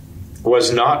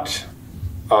was not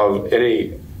of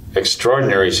any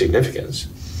extraordinary significance,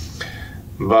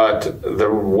 but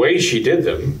the way she did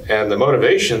them and the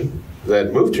motivation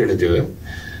that moved her to do them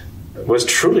was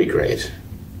truly great.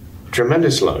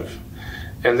 Tremendous love.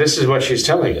 And this is what she's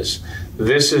telling us.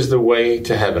 This is the way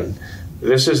to heaven.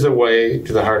 This is the way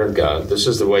to the heart of God. This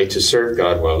is the way to serve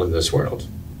God well in this world.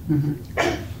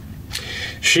 Mm-hmm.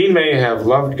 She may have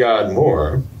loved God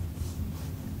more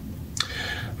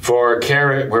for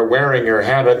wearing her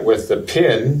habit with the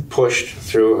pin pushed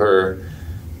through her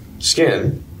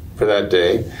skin for that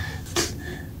day,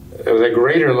 with a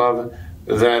greater love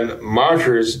than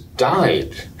martyrs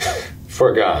died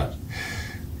for God,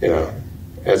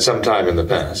 at some time in the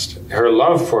past. Her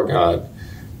love for God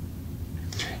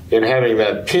in having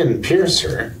that pin pierce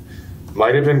her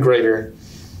might have been greater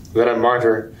than a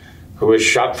martyr who was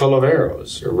shot full of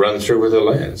arrows or run through with a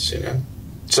lance,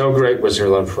 So great was her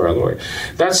love for our Lord.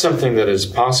 That's something that is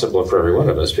possible for every one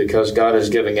of us because God is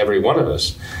giving every one of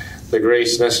us the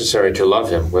grace necessary to love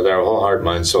him with our whole heart,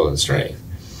 mind, soul, and strength.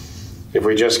 If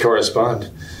we just correspond,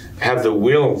 have the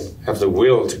will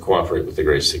to cooperate with the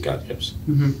grace that God gives.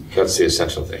 Mm-hmm. That's the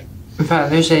essential thing. Father,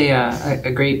 there's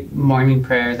a great morning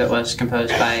prayer that was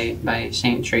composed by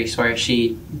St. Teresa where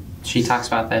she talks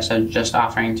about this, of just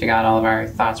offering to God all of our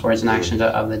thoughts, words, and actions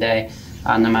of the day,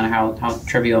 no matter how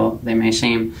trivial they may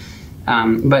seem.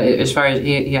 But as far as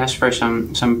he asked for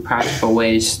some practical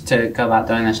ways to go about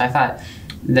doing this, I thought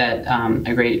that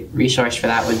a great resource for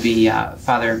that would be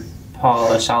Father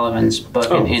Paul O'Sullivan's book,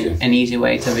 An Easy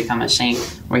Way to Become a Saint,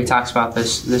 where he talks about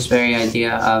this very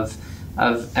idea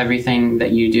of everything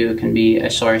that you do can be a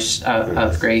source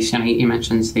of grace. He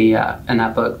mentions in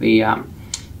that book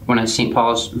one of St.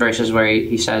 Paul's verses where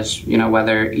he says,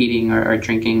 whether eating or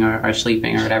drinking or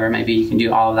sleeping or whatever, maybe you can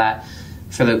do all of that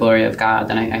for the glory of God.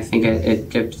 And I think it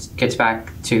gets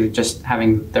back to just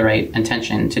having the right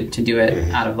intention to do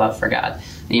it out of love for God.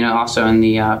 Also in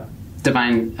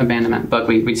Divine Abandonment book.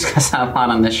 We discussed that a lot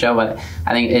on this show, but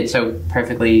I think it so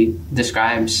perfectly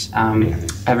describes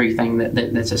everything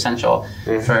that's essential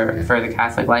for the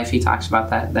Catholic life. He talks about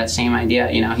that same idea.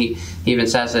 He even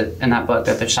says it in that book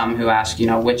that there's some who ask,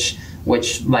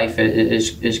 which life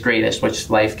is greatest, which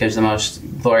life gives the most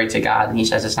glory to God, and he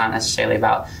says it's not necessarily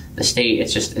about the state.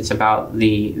 It's about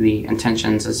the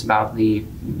intentions. It's about the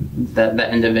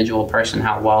individual person,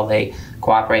 how well they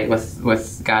cooperate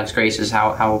with God's graces,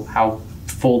 how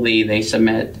fully they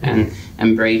submit and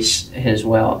embrace His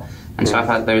will. And so I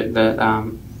thought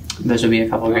those would be a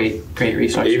couple of great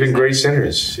resources. Even great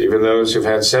sinners, even those who've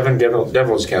had 7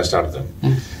 devils cast out of them,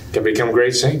 can become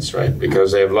great saints, right?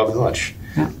 Because they have loved much.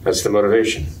 Yeah. That's the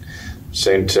motivation.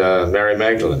 Saint Mary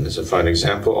Magdalene is a fine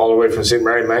example, all the way from Saint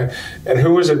Mary Magdalene. And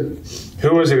who was it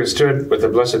who stood with the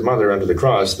Blessed Mother under the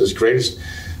cross, this greatest,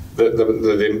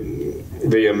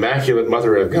 the Immaculate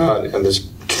Mother of God, and this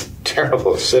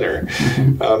terrible sinner,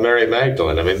 Mary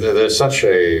Magdalene? I mean, there's such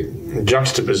a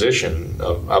juxtaposition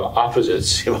of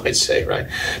opposites, you might say, right?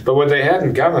 But what they had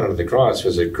in common under the cross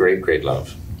was a great, great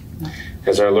love.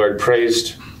 As our Lord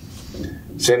praised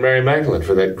Saint Mary Magdalene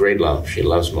for that great love. She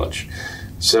loves much.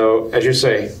 So, as you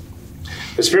say,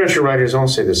 the spiritual writers all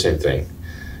say the same thing,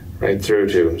 right through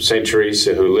to Saint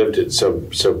Teresa, who lived it so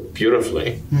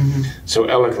beautifully, so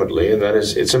eloquently, and that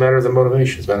is, it's a matter of the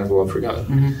motivation. It's a matter of the love for God.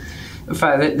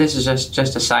 Father, this is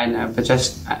just a side note, but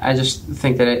I just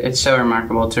think that it's so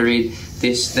remarkable to read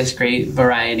this great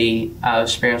variety of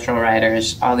spiritual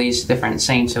writers, all these different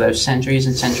saints who live centuries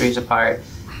and centuries apart.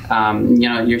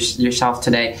 Yourself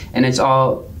today, and it's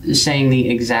all saying the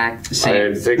exact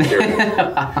same. I think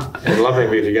you're loving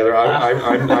me together.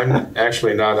 I'm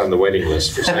actually not on the waiting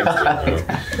list for sanctity.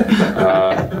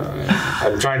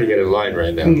 I'm trying to get in line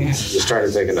right now. Just trying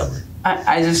to take a number.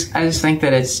 I just think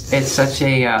that it's such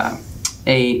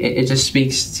it just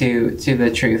speaks to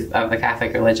the truth of the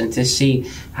Catholic religion, to see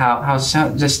how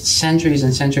so just centuries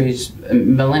and centuries,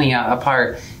 millennia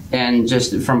apart, and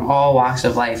just from all walks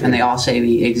of life, and they all say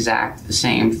the exact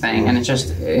same thing. And it's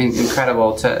just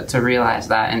incredible to realize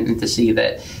that, and to see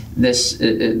that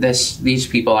these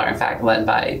people are in fact led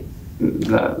by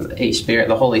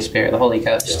the Holy Spirit, the Holy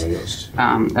Ghost.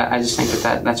 I just think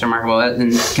that's remarkable,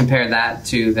 and compare that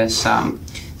to this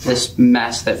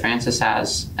mess that Francis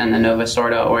has and the Novus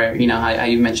Ordo, where how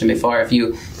you mentioned before, if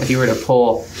you were to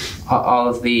pull all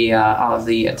of the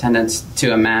attendants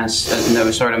to a mass, a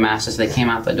Novus Ordo mass, as they came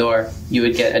out the door, you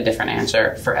would get a different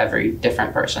answer for every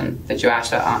different person that you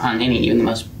asked on even the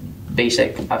most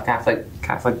basic of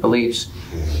Catholic beliefs.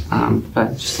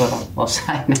 But just a little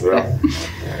side note. Well,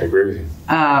 I agree with you.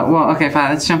 Okay,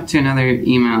 Father, let's jump to another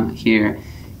email here.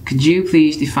 Could you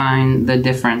please define the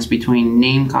difference between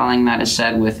name-calling that is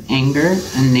said with anger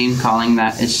and name-calling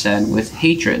that is said with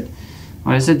hatred?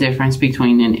 What is the difference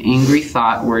between an angry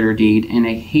thought, word, or deed and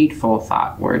a hateful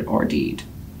thought, word, or deed?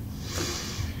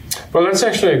 Well, that's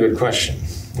actually a good question.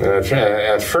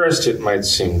 At first, it might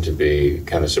seem to be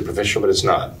kind of superficial, but it's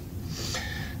not.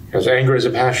 Because anger is a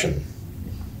passion.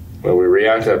 When we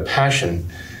react to a passion,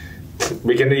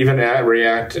 we can even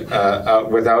react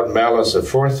without malice of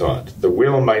forethought. The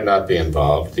will might not be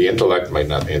involved. The intellect might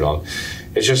not be involved.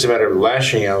 It's just a matter of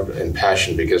lashing out in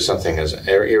passion because something has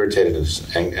irritated us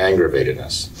and aggravated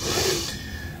us.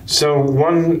 So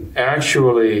one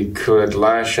actually could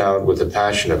lash out with the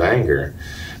passion of anger,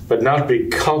 but not be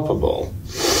culpable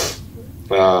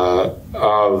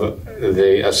of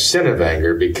a sin of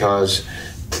anger, because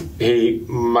he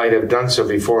might have done so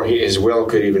before his will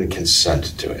could even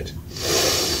consent to it.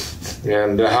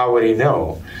 And how would he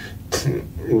know?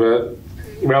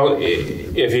 Well,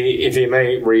 if he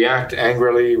may react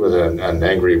angrily with an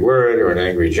angry word or an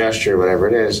angry gesture, whatever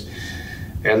it is,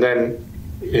 and then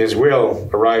his will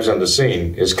arrives on the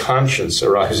scene, his conscience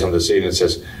arrives on the scene and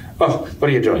says, "Oh, what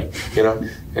are you doing?"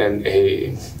 And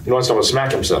he wants to almost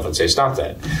smack himself and say, "Stop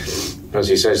that," because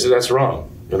he says that's wrong.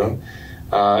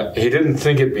 He didn't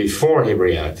think it before he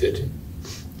reacted.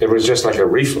 It was just like a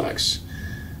reflex.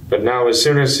 But now, as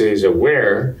soon as he's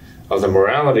aware of the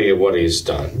morality of what he's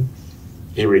done,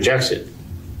 he rejects it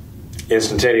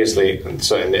instantaneously and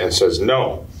says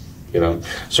no.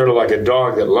 Sort of like a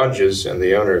dog that lunges and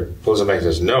the owner pulls him back and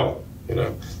says no.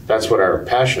 That's what our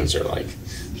passions are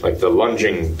like the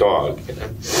lunging dog.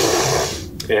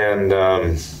 And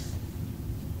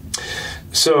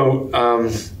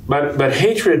but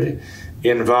hatred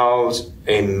involves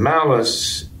a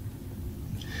malice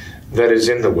that is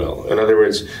in the will. In other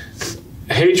words,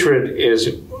 hatred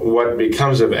is what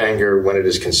becomes of anger when it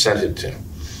is consented to.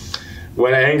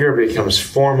 When anger becomes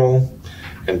formal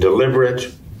and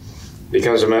deliberate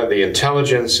Because the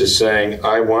intelligence is saying,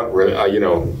 I want,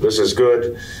 this is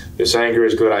good, this anger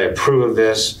is good, I approve of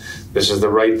this is the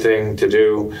right thing to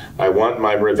do, I want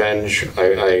my revenge,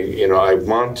 I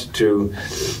want to,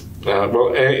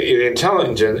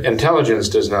 intelligence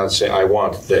does not say, I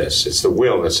want this, it's the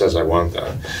will that says I want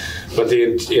that. But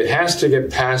it has to get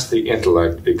past the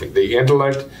intellect. The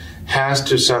intellect has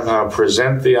to somehow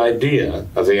present the idea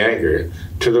of the anger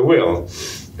to the will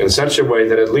in such a way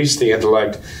that at least the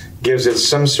intellect gives it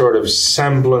some sort of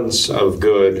semblance of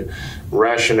good,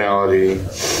 rationality,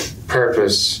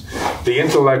 purpose. The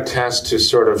intellect has to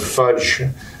sort of fudge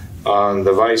on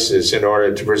the vices in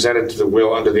order to present it to the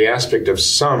will under the aspect of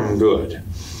some good.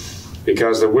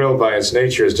 Because the will by its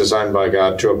nature is designed by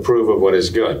God to approve of what is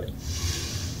good.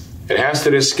 It has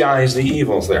to disguise the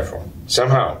evils, therefore,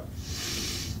 somehow.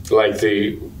 Like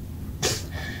the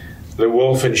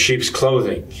wolf in sheep's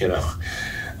clothing,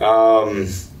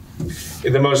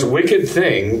 the most wicked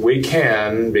thing we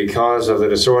can, because of the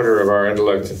disorder of our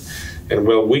intellect and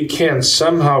will, we can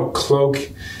somehow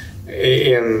cloak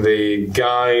in the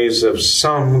guise of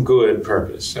some good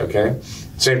purpose, okay?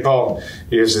 St. Paul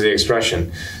uses the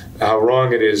expression, how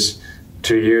wrong it is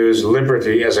to use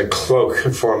liberty as a cloak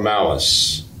for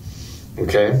malice,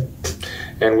 okay?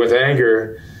 And with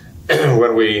anger,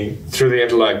 when we, through the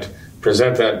intellect,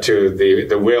 present that to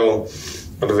the will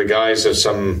under the guise of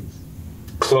some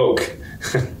cloak,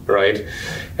 right?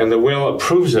 And the will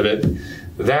approves of it,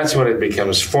 that's when it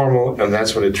becomes formal, and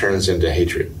that's when it turns into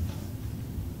hatred.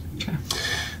 Okay.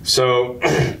 So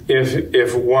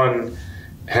if one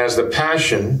has the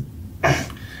passion, and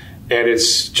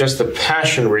it's just the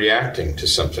passion reacting to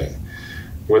something,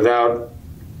 without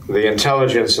the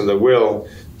intelligence and the will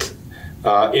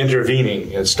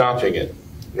intervening and stopping it,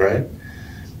 right?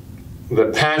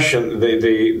 The passion,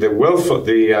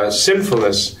 the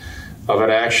sinfulness of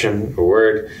an action or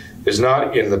word is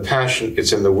not in the passion,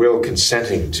 it's in the will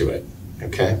consenting to it,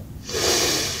 okay?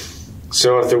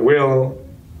 So if the will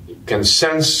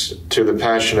consents to the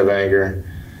passion of anger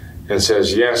and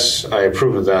says, yes, I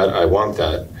approve of that, I want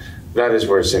that, that is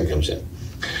where sin comes in.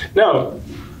 Now,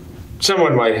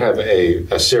 someone might have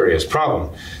a serious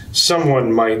problem.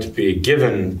 Someone might be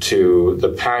given to the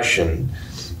passion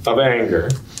of anger,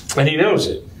 and he knows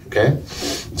it, okay?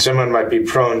 Someone might be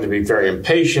prone to be very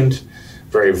impatient,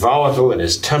 very volatile in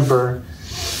his temper,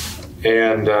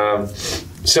 and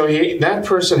so that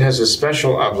person has a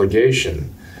special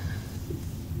obligation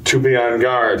to be on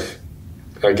guard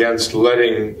against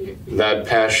letting that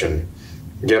passion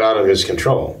get out of his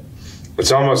control.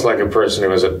 It's almost like a person who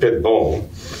has a pit bull,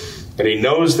 and he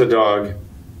knows the dog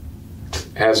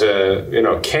has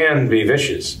can be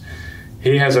vicious.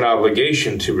 He has an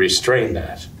obligation to restrain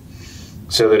that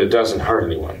so that it doesn't hurt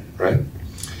anyone, right?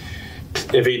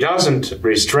 If he doesn't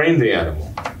restrain the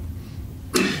animal,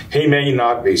 he may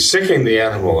not be sicking the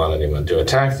animal on anyone to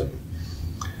attack them,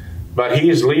 but he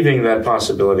is leaving that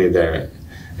possibility there,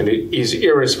 and he's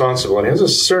irresponsible, and he has a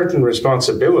certain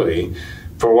responsibility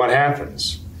for what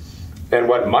happens and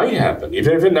what might happen.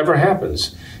 Even if it never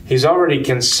happens, he's already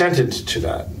consented to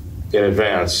that in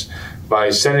advance by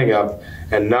setting up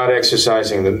and not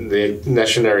exercising the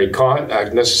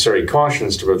necessary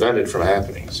cautions to prevent it from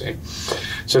happening. See?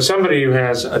 So somebody who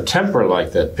has a temper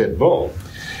like that pit bull,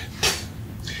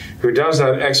 who does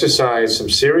not exercise some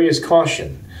serious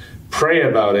caution, pray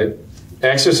about it,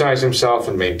 exercise himself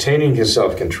in maintaining his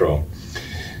self-control,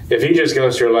 if he just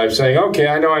goes through life saying, okay,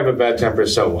 I know I have a bad temper,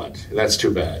 so what? That's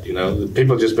too bad.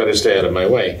 People just better stay out of my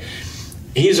way.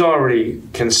 He's already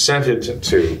consented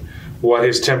to what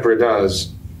his temper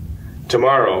does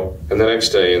tomorrow and the next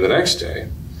day and the next day,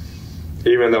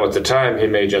 even though at the time he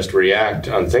may just react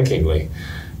unthinkingly.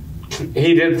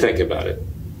 He did think about it,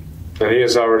 and he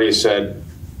has already said,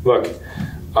 look,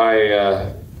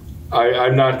 I'm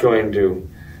not going to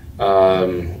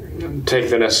take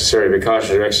the necessary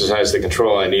precautions or exercise the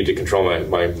control I need to control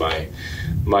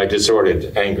my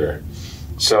disordered anger.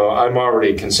 So I'm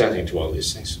already consenting to all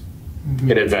these things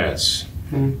in advance.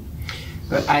 Mm-hmm.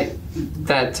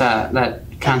 But that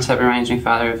concept reminds me,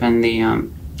 Father, of in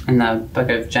the book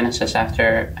of Genesis,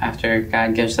 after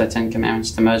God gives the Ten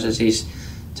Commandments to Moses, he's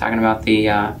talking about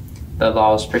the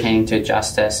laws pertaining to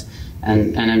justice,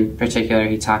 and in particular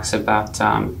he talks about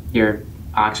your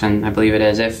oxen, I believe it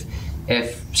is.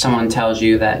 If someone tells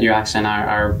you that your oxen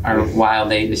are wild,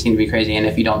 they seem to be crazy, and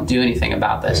if you don't do anything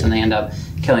about this and they end up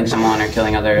killing someone or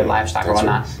killing other livestock or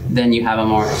whatnot, then you have a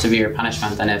more severe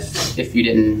punishment than if you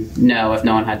didn't know, if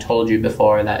no one had told you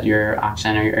before that your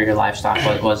oxen or your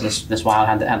livestock was this wild,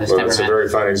 had this temperament. That's a very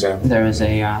fine example. There was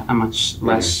a much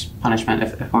less punishment,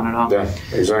 if one at all. Yeah,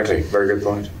 exactly. Very good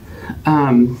point.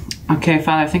 Okay,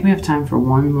 Father, I think we have time for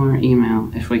one more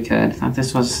email, if we could. I thought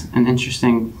this was an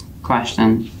interesting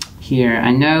question here.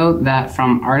 I know that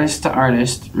from artist to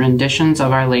artist, renditions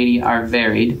of Our Lady are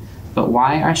varied, but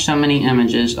why are so many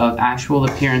images of actual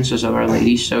appearances of Our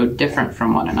Lady so different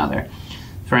from one another?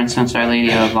 For instance, Our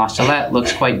Lady of La Salette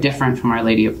looks quite different from Our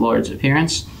Lady of Lourdes'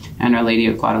 appearance, and Our Lady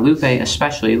of Guadalupe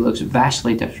especially looks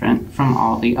vastly different from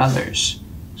all the others.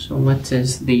 So what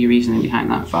is the reasoning behind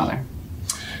that, Father?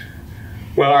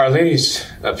 Well, Our Lady's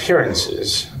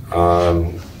appearances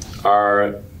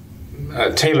are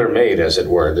tailor-made, as it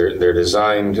were. They're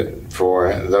designed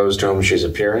for those to whom she's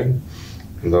appearing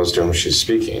and those to whom she's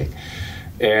speaking.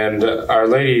 And Our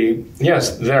Lady,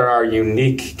 yes, there are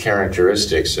unique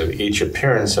characteristics of each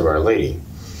appearance of Our Lady.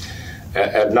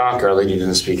 At Knock, Our Lady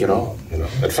didn't speak at all.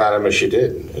 At Fatima, she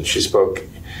did, and she spoke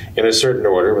in a certain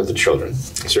order with the children,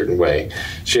 a certain way.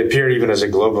 She appeared even as a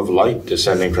globe of light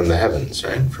descending from the heavens,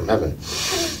 right, from heaven.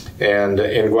 And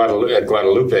at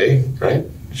Guadalupe, right,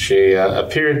 she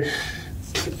appeared.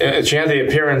 She had the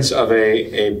appearance of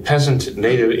a peasant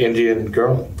native Indian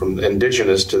girl,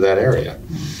 indigenous to that area,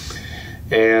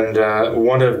 and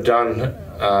one of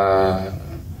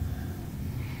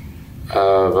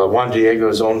Juan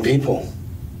Diego's own people.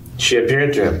 She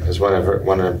appeared to him as one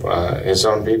of his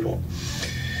own people.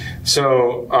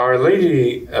 So Our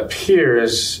Lady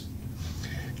appears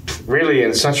really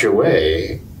in such a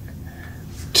way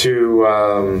to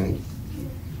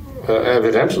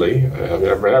evidently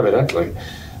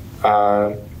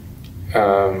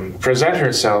present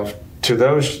herself to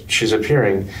those she's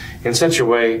appearing in such a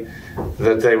way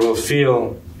that they will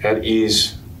feel at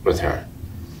ease with her,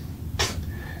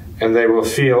 and they will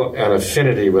feel an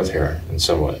affinity with her in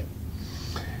some way.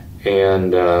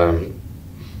 And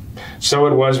so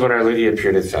it was when Our Lady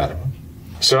appeared at Fatima.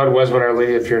 So it was when Our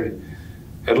Lady appeared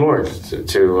at Lourdes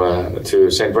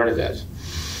to Saint Bernadette.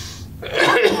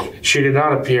 She did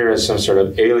not appear as some sort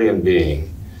of alien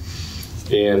being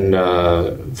in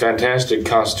fantastic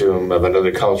costume of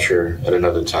another culture at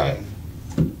another time.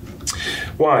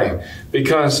 Why?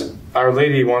 Because Our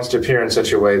Lady wants to appear in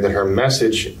such a way that her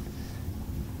message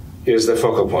is the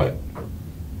focal point.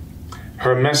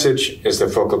 Her message is the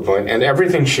focal point, and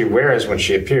everything she wears when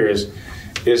she appears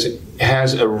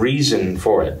has a reason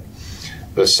for it.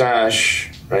 The sash,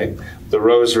 right? The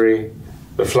rosary,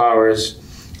 the flowers,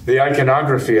 the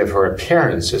iconography of her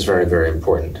appearance is very, very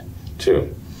important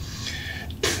too.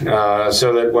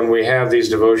 So that when we have these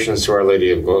devotions to Our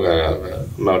Lady of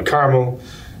Mount Carmel,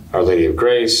 Our Lady of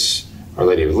Grace, Our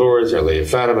Lady of Lourdes, Our Lady of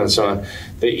Fatima, and so on,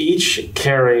 they each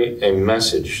carry a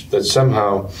message that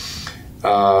somehow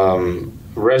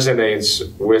resonates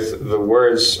with the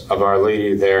words of Our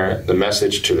Lady there, the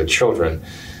message to the children.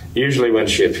 Usually when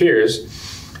she appears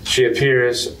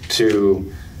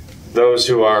to those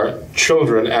who are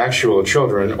children, actual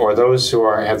children, or those who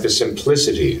have the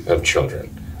simplicity of children,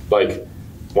 like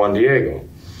Juan Diego,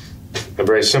 a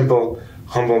very simple,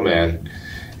 humble man.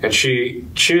 And she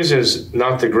chooses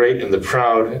not the great and the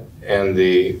proud and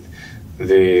the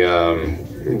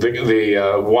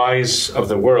wise of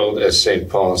the world, as St.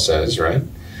 Paul says, right?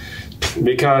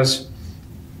 Because,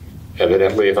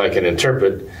 evidently, if I can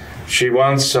interpret, she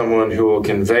wants someone who will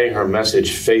convey her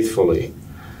message faithfully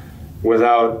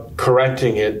without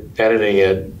correcting it, editing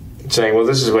it, saying, well,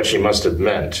 this is what she must have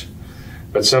meant.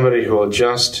 But somebody who will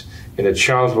just, in a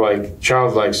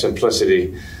childlike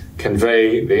simplicity,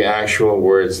 convey the actual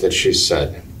words that she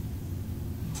said.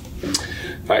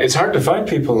 It's hard to find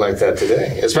people like that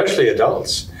today, especially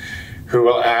adults, who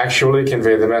will actually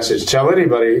convey the message. Tell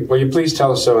anybody, will you please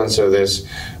tell so-and-so this?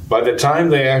 By the time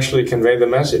they actually convey the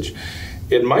message,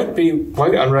 it might be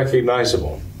quite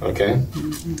unrecognizable, okay?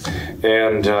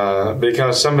 And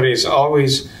because somebody's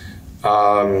always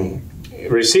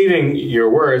receiving your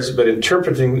words, but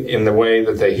interpreting in the way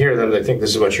that they hear them, they think this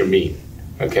is what you mean,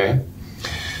 okay?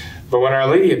 But when Our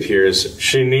Lady appears,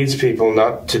 she needs people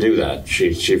not to do that.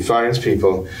 She finds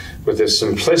people with this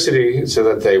simplicity so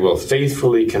that they will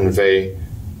faithfully convey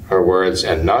her words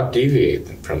and not deviate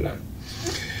from them.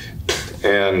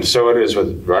 And so it is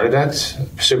with Bernadette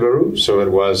Soberón, so it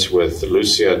was with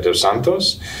Lucia dos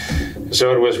Santos,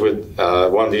 so it was with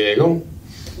Juan Diego.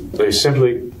 They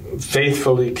simply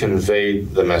faithfully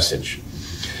conveyed the message.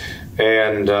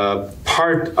 And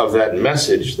part of that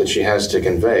message that she has to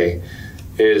convey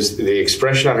is the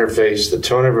expression on her face, the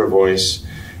tone of her voice,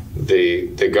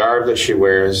 the garb that she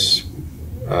wears,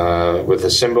 with the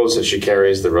symbols that she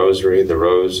carries, the rosary, the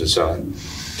rose, and so on.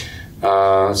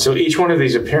 So each one of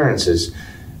these appearances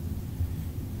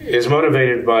is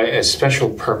motivated by a special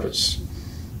purpose,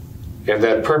 and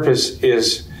that purpose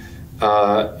is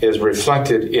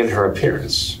reflected in her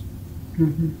appearance.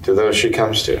 to those she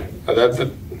comes to.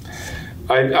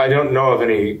 I don't know of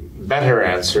any better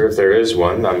answer, if there is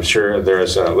one. I'm sure there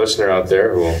is a listener out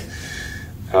there who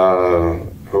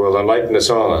will enlighten us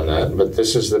all on that. But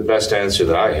this is the best answer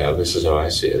that I have. This is how I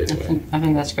see it anyway. I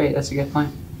think that's great. That's a good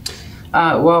point.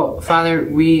 Well, Father,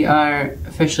 we are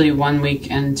officially 1 week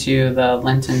into the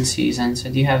Lenten season. So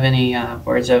do you have any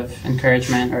words of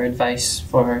encouragement or advice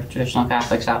for traditional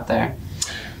Catholics out there?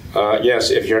 Yes,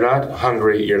 if you're not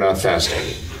hungry, you're not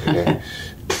fasting. Okay?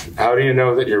 How do you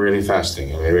know that you're really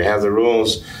fasting? I mean, we have the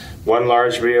rules: 1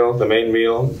 large meal, the main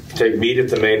meal, take meat at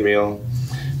the main meal,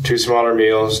 2 smaller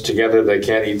meals. Together they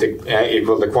can't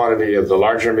equal the quantity of the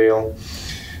larger meal.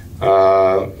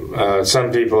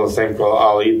 Some people think, well,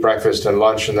 I'll eat breakfast and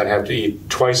lunch and then have to eat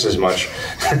twice as much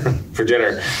for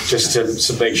dinner just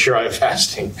to make sure I'm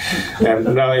fasting.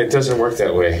 And no, it doesn't work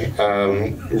that way.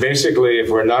 Basically, if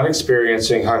we're not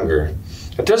experiencing hunger,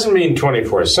 it doesn't mean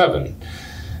 24/7.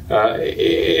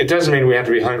 It doesn't mean we have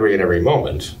to be hungry in every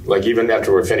moment. Like even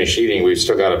after we're finished eating, we've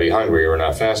still got to be hungry or we're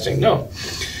not fasting. No.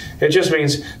 It just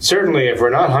means, certainly if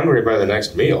we're not hungry by the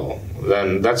next meal,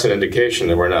 then that's an indication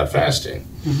that we're not fasting.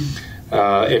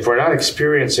 If we're not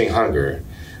experiencing hunger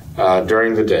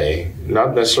during the day,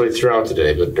 not necessarily throughout the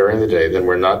day, but during the day, then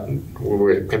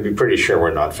we can be pretty sure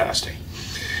we're not fasting.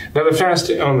 Now, the fast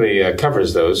only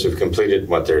covers those who've completed,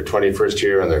 their 21st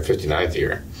year and their 59th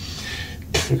year.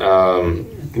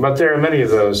 But there are many of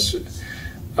those,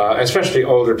 especially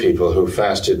older people who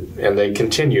fasted, and they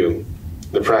continue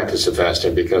the practice of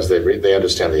fasting because they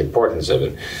understand the importance of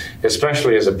it,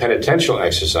 especially as a penitential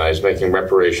exercise, making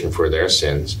reparation for their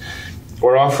sins,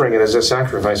 or offering it as a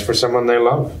sacrifice for someone they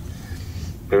love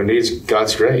who needs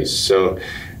God's grace. So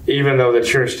even though the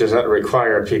Church does not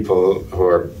require people who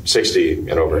are 60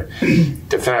 and over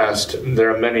to fast, there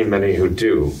are many, many who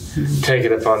do take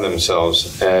it upon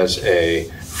themselves as a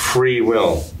free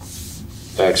will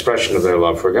expression of their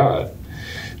love for God.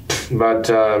 But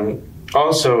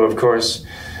also, of course,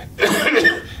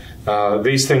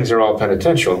 these things are all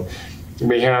penitential.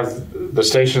 We have the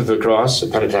Stations of the Cross, a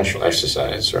penitential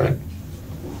exercise, right?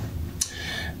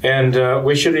 And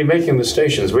we should be making the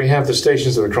stations. We have the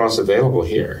Stations of the Cross available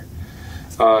here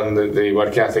on the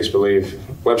What Catholics Believe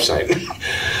website,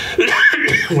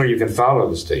 where you can follow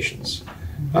the stations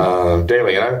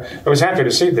daily. And I was happy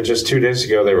to see that just 2 days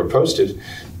ago they were posted,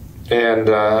 and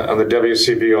on the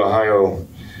WCB Ohio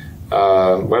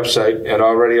website, and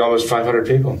already almost 500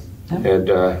 people had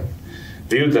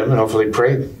viewed them and hopefully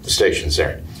prayed the stations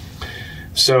there.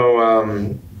 So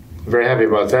very happy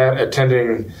about that.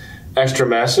 Attending extra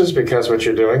masses, because what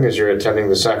you're doing is you're attending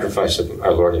the sacrifice of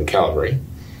our Lord in Calvary,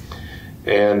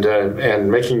 and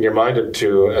making your mind up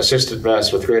to assisted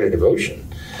mass with greater devotion,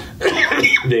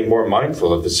 being more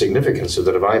mindful of the significance of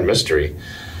the divine mystery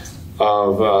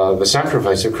of the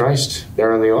sacrifice of Christ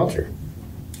there on the altar,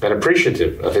 and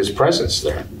appreciative of his presence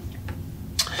there.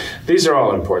 These are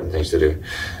all important things to do.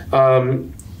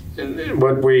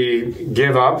 What we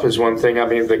give up is one thing. I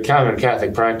mean, the common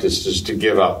Catholic practice is to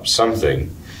give up something,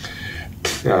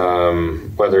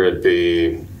 whether it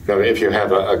be, if you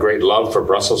have a great love for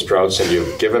Brussels sprouts and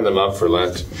you've given them up for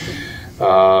Lent,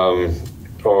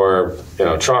 or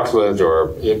chocolate,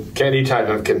 or any type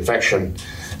of confection.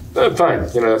 Fine,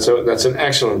 that's an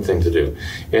excellent thing to do.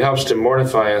 It helps to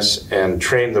mortify us and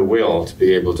train the will to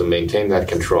be able to maintain that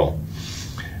control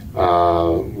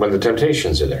when the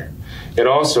temptations are there. It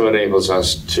also enables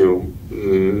us to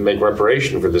make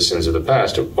reparation for the sins of the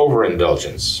past, of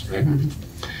overindulgence. Right? Mm-hmm.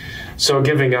 So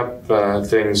giving up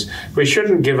things, we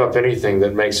shouldn't give up anything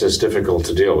that makes us difficult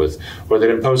to deal with, or that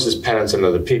imposes penance on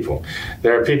other people.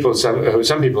 There are people,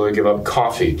 some people who give up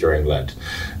coffee during Lent,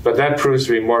 but that proves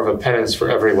to be more of a penance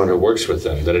for everyone who works with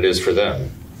them than it is for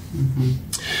them. Mm-hmm.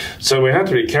 So we have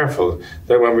to be careful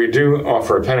that when we do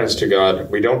offer a penance to God,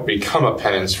 we don't become a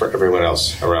penance for everyone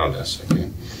else around us.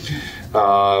 Okay?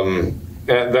 And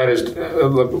that is,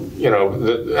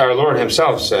 our Lord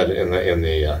Himself said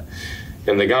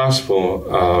in the Gospel,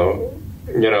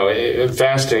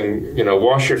 fasting,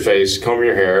 wash your face, comb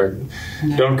your hair,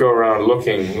 don't go around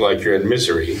looking like you're in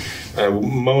misery,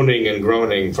 moaning and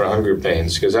groaning for hunger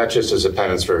pains, because that just is a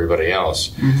penance for everybody else,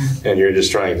 mm-hmm. and you're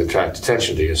just trying to attract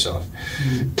attention to yourself.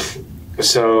 Mm-hmm.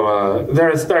 So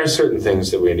there are certain things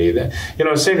that we need.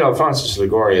 St. Alphonsus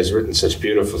Liguori has written such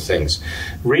beautiful things.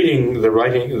 Reading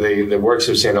the works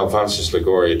of St. Alphonsus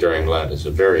Liguori during Lent is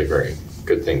a very, very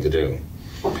good thing to do.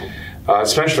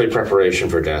 Especially preparation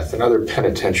for death and other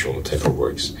penitential type of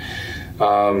works.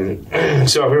 So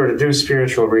if we were to do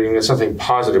spiritual reading, that's something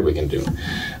positive we can do.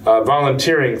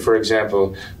 Volunteering, for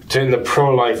example, in the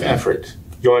pro-life effort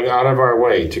going out of our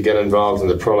way to get involved in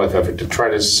the pro-life effort to try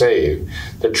to save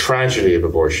the tragedy of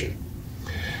abortion.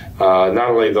 Not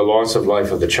only the loss of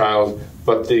life of the child,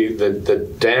 but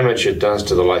the damage it does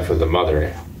to the life of the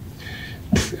mother.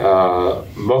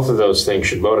 Both of those things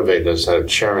should motivate us out of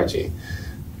charity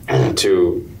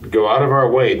to go out of our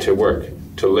way to work,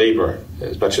 to labor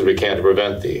as much as we can to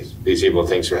prevent these evil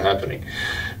things from happening.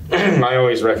 I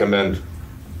always recommend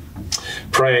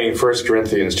praying 1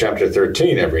 Corinthians chapter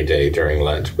 13 every day during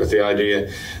Lent, with the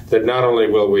idea that not only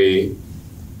will we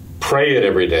pray it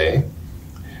every day,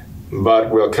 but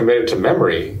we'll commit it to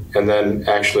memory and then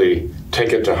actually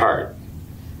take it to heart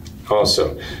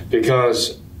also.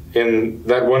 Because in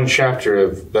that one chapter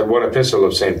of that one epistle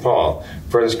of St. Paul,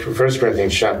 1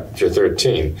 Corinthians chapter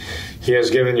 13, he has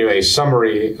given you a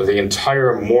summary of the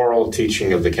entire moral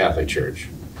teaching of the Catholic Church.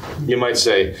 You might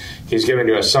say he's given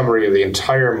you a summary of the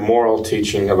entire moral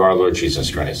teaching of our Lord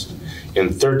Jesus Christ in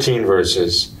 13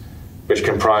 verses, which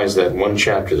comprise that one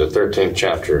chapter, the 13th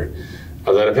chapter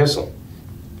of that epistle,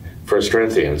 1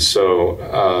 Corinthians.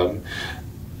 So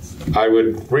I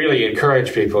would really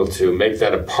encourage people to make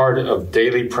that a part of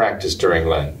daily practice during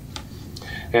Lent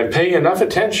and pay enough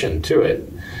attention to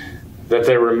it that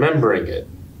they're remembering it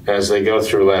as they go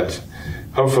through Lent.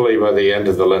 Hopefully by the end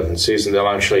of the Lenten season, they'll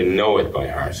actually know it by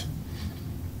heart.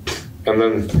 And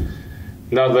then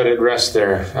not let it rest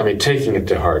there. I mean, taking it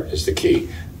to heart is the key.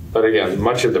 But again,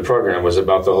 much of the program was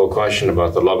about the whole question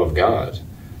about the love of God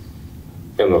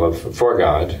and the love for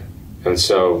God. And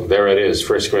so there it is,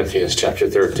 1 Corinthians chapter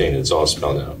 13. It's all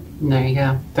spelled out. There you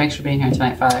go. Thanks for being here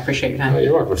tonight, Father. I appreciate your time.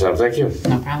 You're welcome, Tom. Thank you.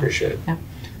 No problem. Appreciate it. Yeah.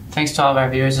 Thanks to all of our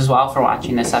viewers as well for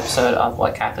watching this episode of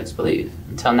What Catholics Believe.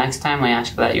 Until next time, we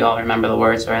ask that you all remember the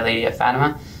words of Our Lady of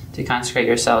Fatima, to consecrate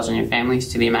yourselves and your families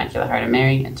to the Immaculate Heart of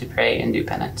Mary, and to pray and do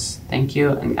penance. Thank you,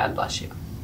 and God bless you.